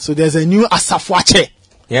 Hard. Yeah. So there's a new Asafwache.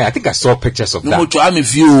 Yeah, I think I saw pictures of that. I don't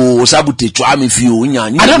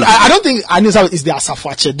think Anil Sabute is the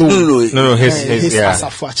Asafwache though. No, his yeah.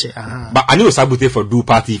 Asafwache. But Anil Sabute for do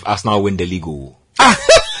party if Arsenal win the league.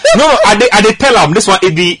 No, I did tell him this one.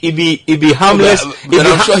 It be harmless. But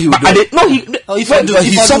I'm sure he would.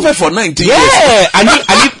 He suffered for 19 years. Yeah, I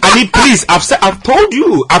need please. I've told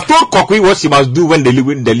Kokwi what she must do when they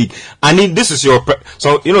win the league. This is your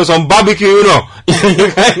some barbecue.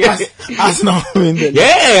 Arsenal win the league.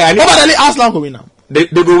 Yeah, but Arsenal go win now. They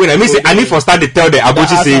go win. I need for start to tell the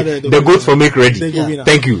Abuchi say the goat for make ready.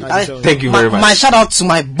 Thank you. Thank you very much. My shout out to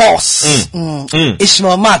my boss,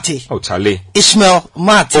 Ishmael Mate. Oh, Charlie. Ishmael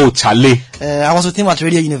Mate. Oh, Charlie. I was with him at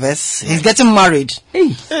Radio Universe. He's getting married.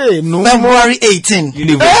 Hey, no. February 18.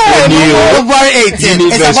 February 18.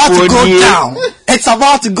 It's about to go down. It's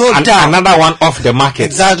about to go down. Another one off the market.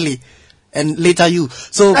 Exactly. And later you.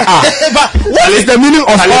 So, but what is the meaning of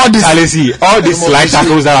all this? All these light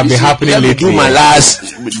tackles that have been happening lately. Do my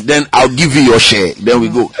last, then I'll give you your share. Then we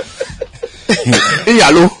go.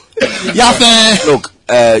 Hello. Look,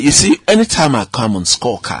 you see, anytime I come on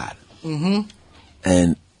Scorecard,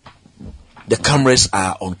 and the cameras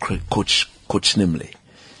are on Coach Nimley,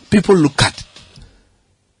 people look at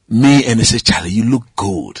me and they say, Charlie, you look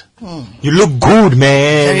good. You look good,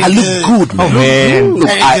 man. I look good, man. Oh, man. Look,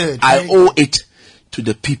 I owe it to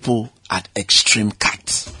the people at Extreme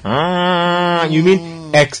Cuts. You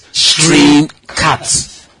mean Extreme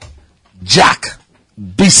Cuts? Jack,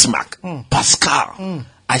 Bismarck, Pascal.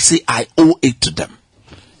 I say I owe it to them.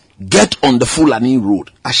 Get on the Fulani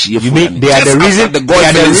Road. You mean they are the reason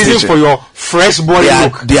for your fresh boy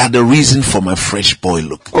look? They are the reason for my fresh boy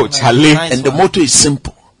look. Oh, Charlie. And the motto is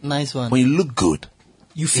simple. Nice one. When you look good,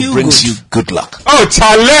 you feel it brings good. you good luck. Oh,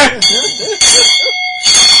 Charlie!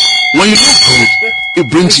 When you look good, it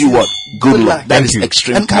brings you what? Good luck. That is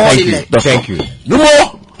extreme. Thank you. No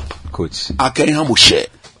more. Coach. I can't have share.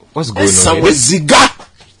 What's going on here? Ziga.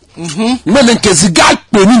 Nke ziga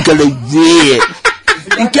penikele ye.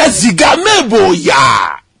 Nke ziga mebo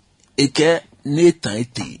ya. Eke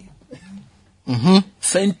netaiti.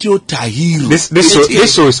 Fentio Tahir. This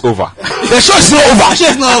show is over. The show is not over. The show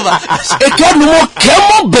is not over. Eke no more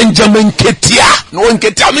Kemo Benjamin Ketia. No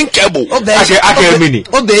Ketia min Kebo. Ake mini.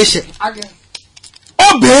 Obeshe.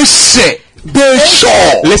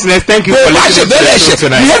 Besho. Listeners, thank you for listening to the show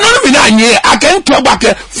tonight. You know me I can't talk back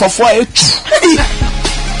for 4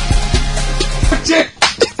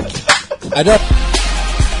 I don't.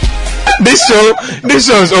 This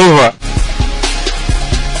show is over.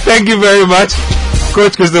 Thank you very much,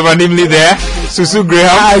 Coach Christopher Nimley there. Susu Graham.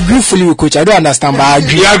 I agree fully with Coach. I don't understand, but I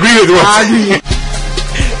agree. You agree with what? I agree.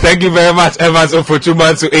 Thank you very much, Evans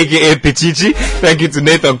Ofochumansu, aka Pichichi. Thank you to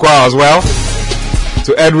Nathan Kwa as well,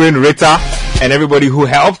 to Edwin Ritter, and everybody who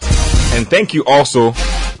helped. And thank you also,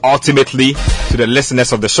 ultimately, to the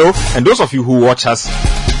listeners of the show, and those of you who watch us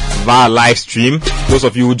via live stream, those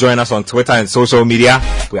of you who join us on Twitter and social media,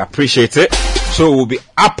 we appreciate it. Show will be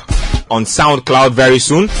up on SoundCloud very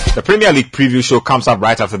soon. The Premier League preview show comes up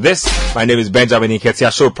right after this. My name is Benjamin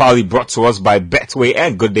Iketia. Show proudly brought to us by Betway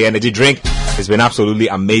and Good Day Energy Drink. It's been absolutely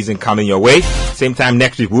amazing coming your way. Same time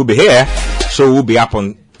next week we'll be here. Show will be up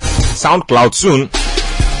on SoundCloud soon.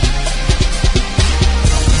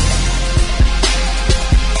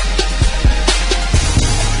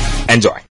 Enjoy.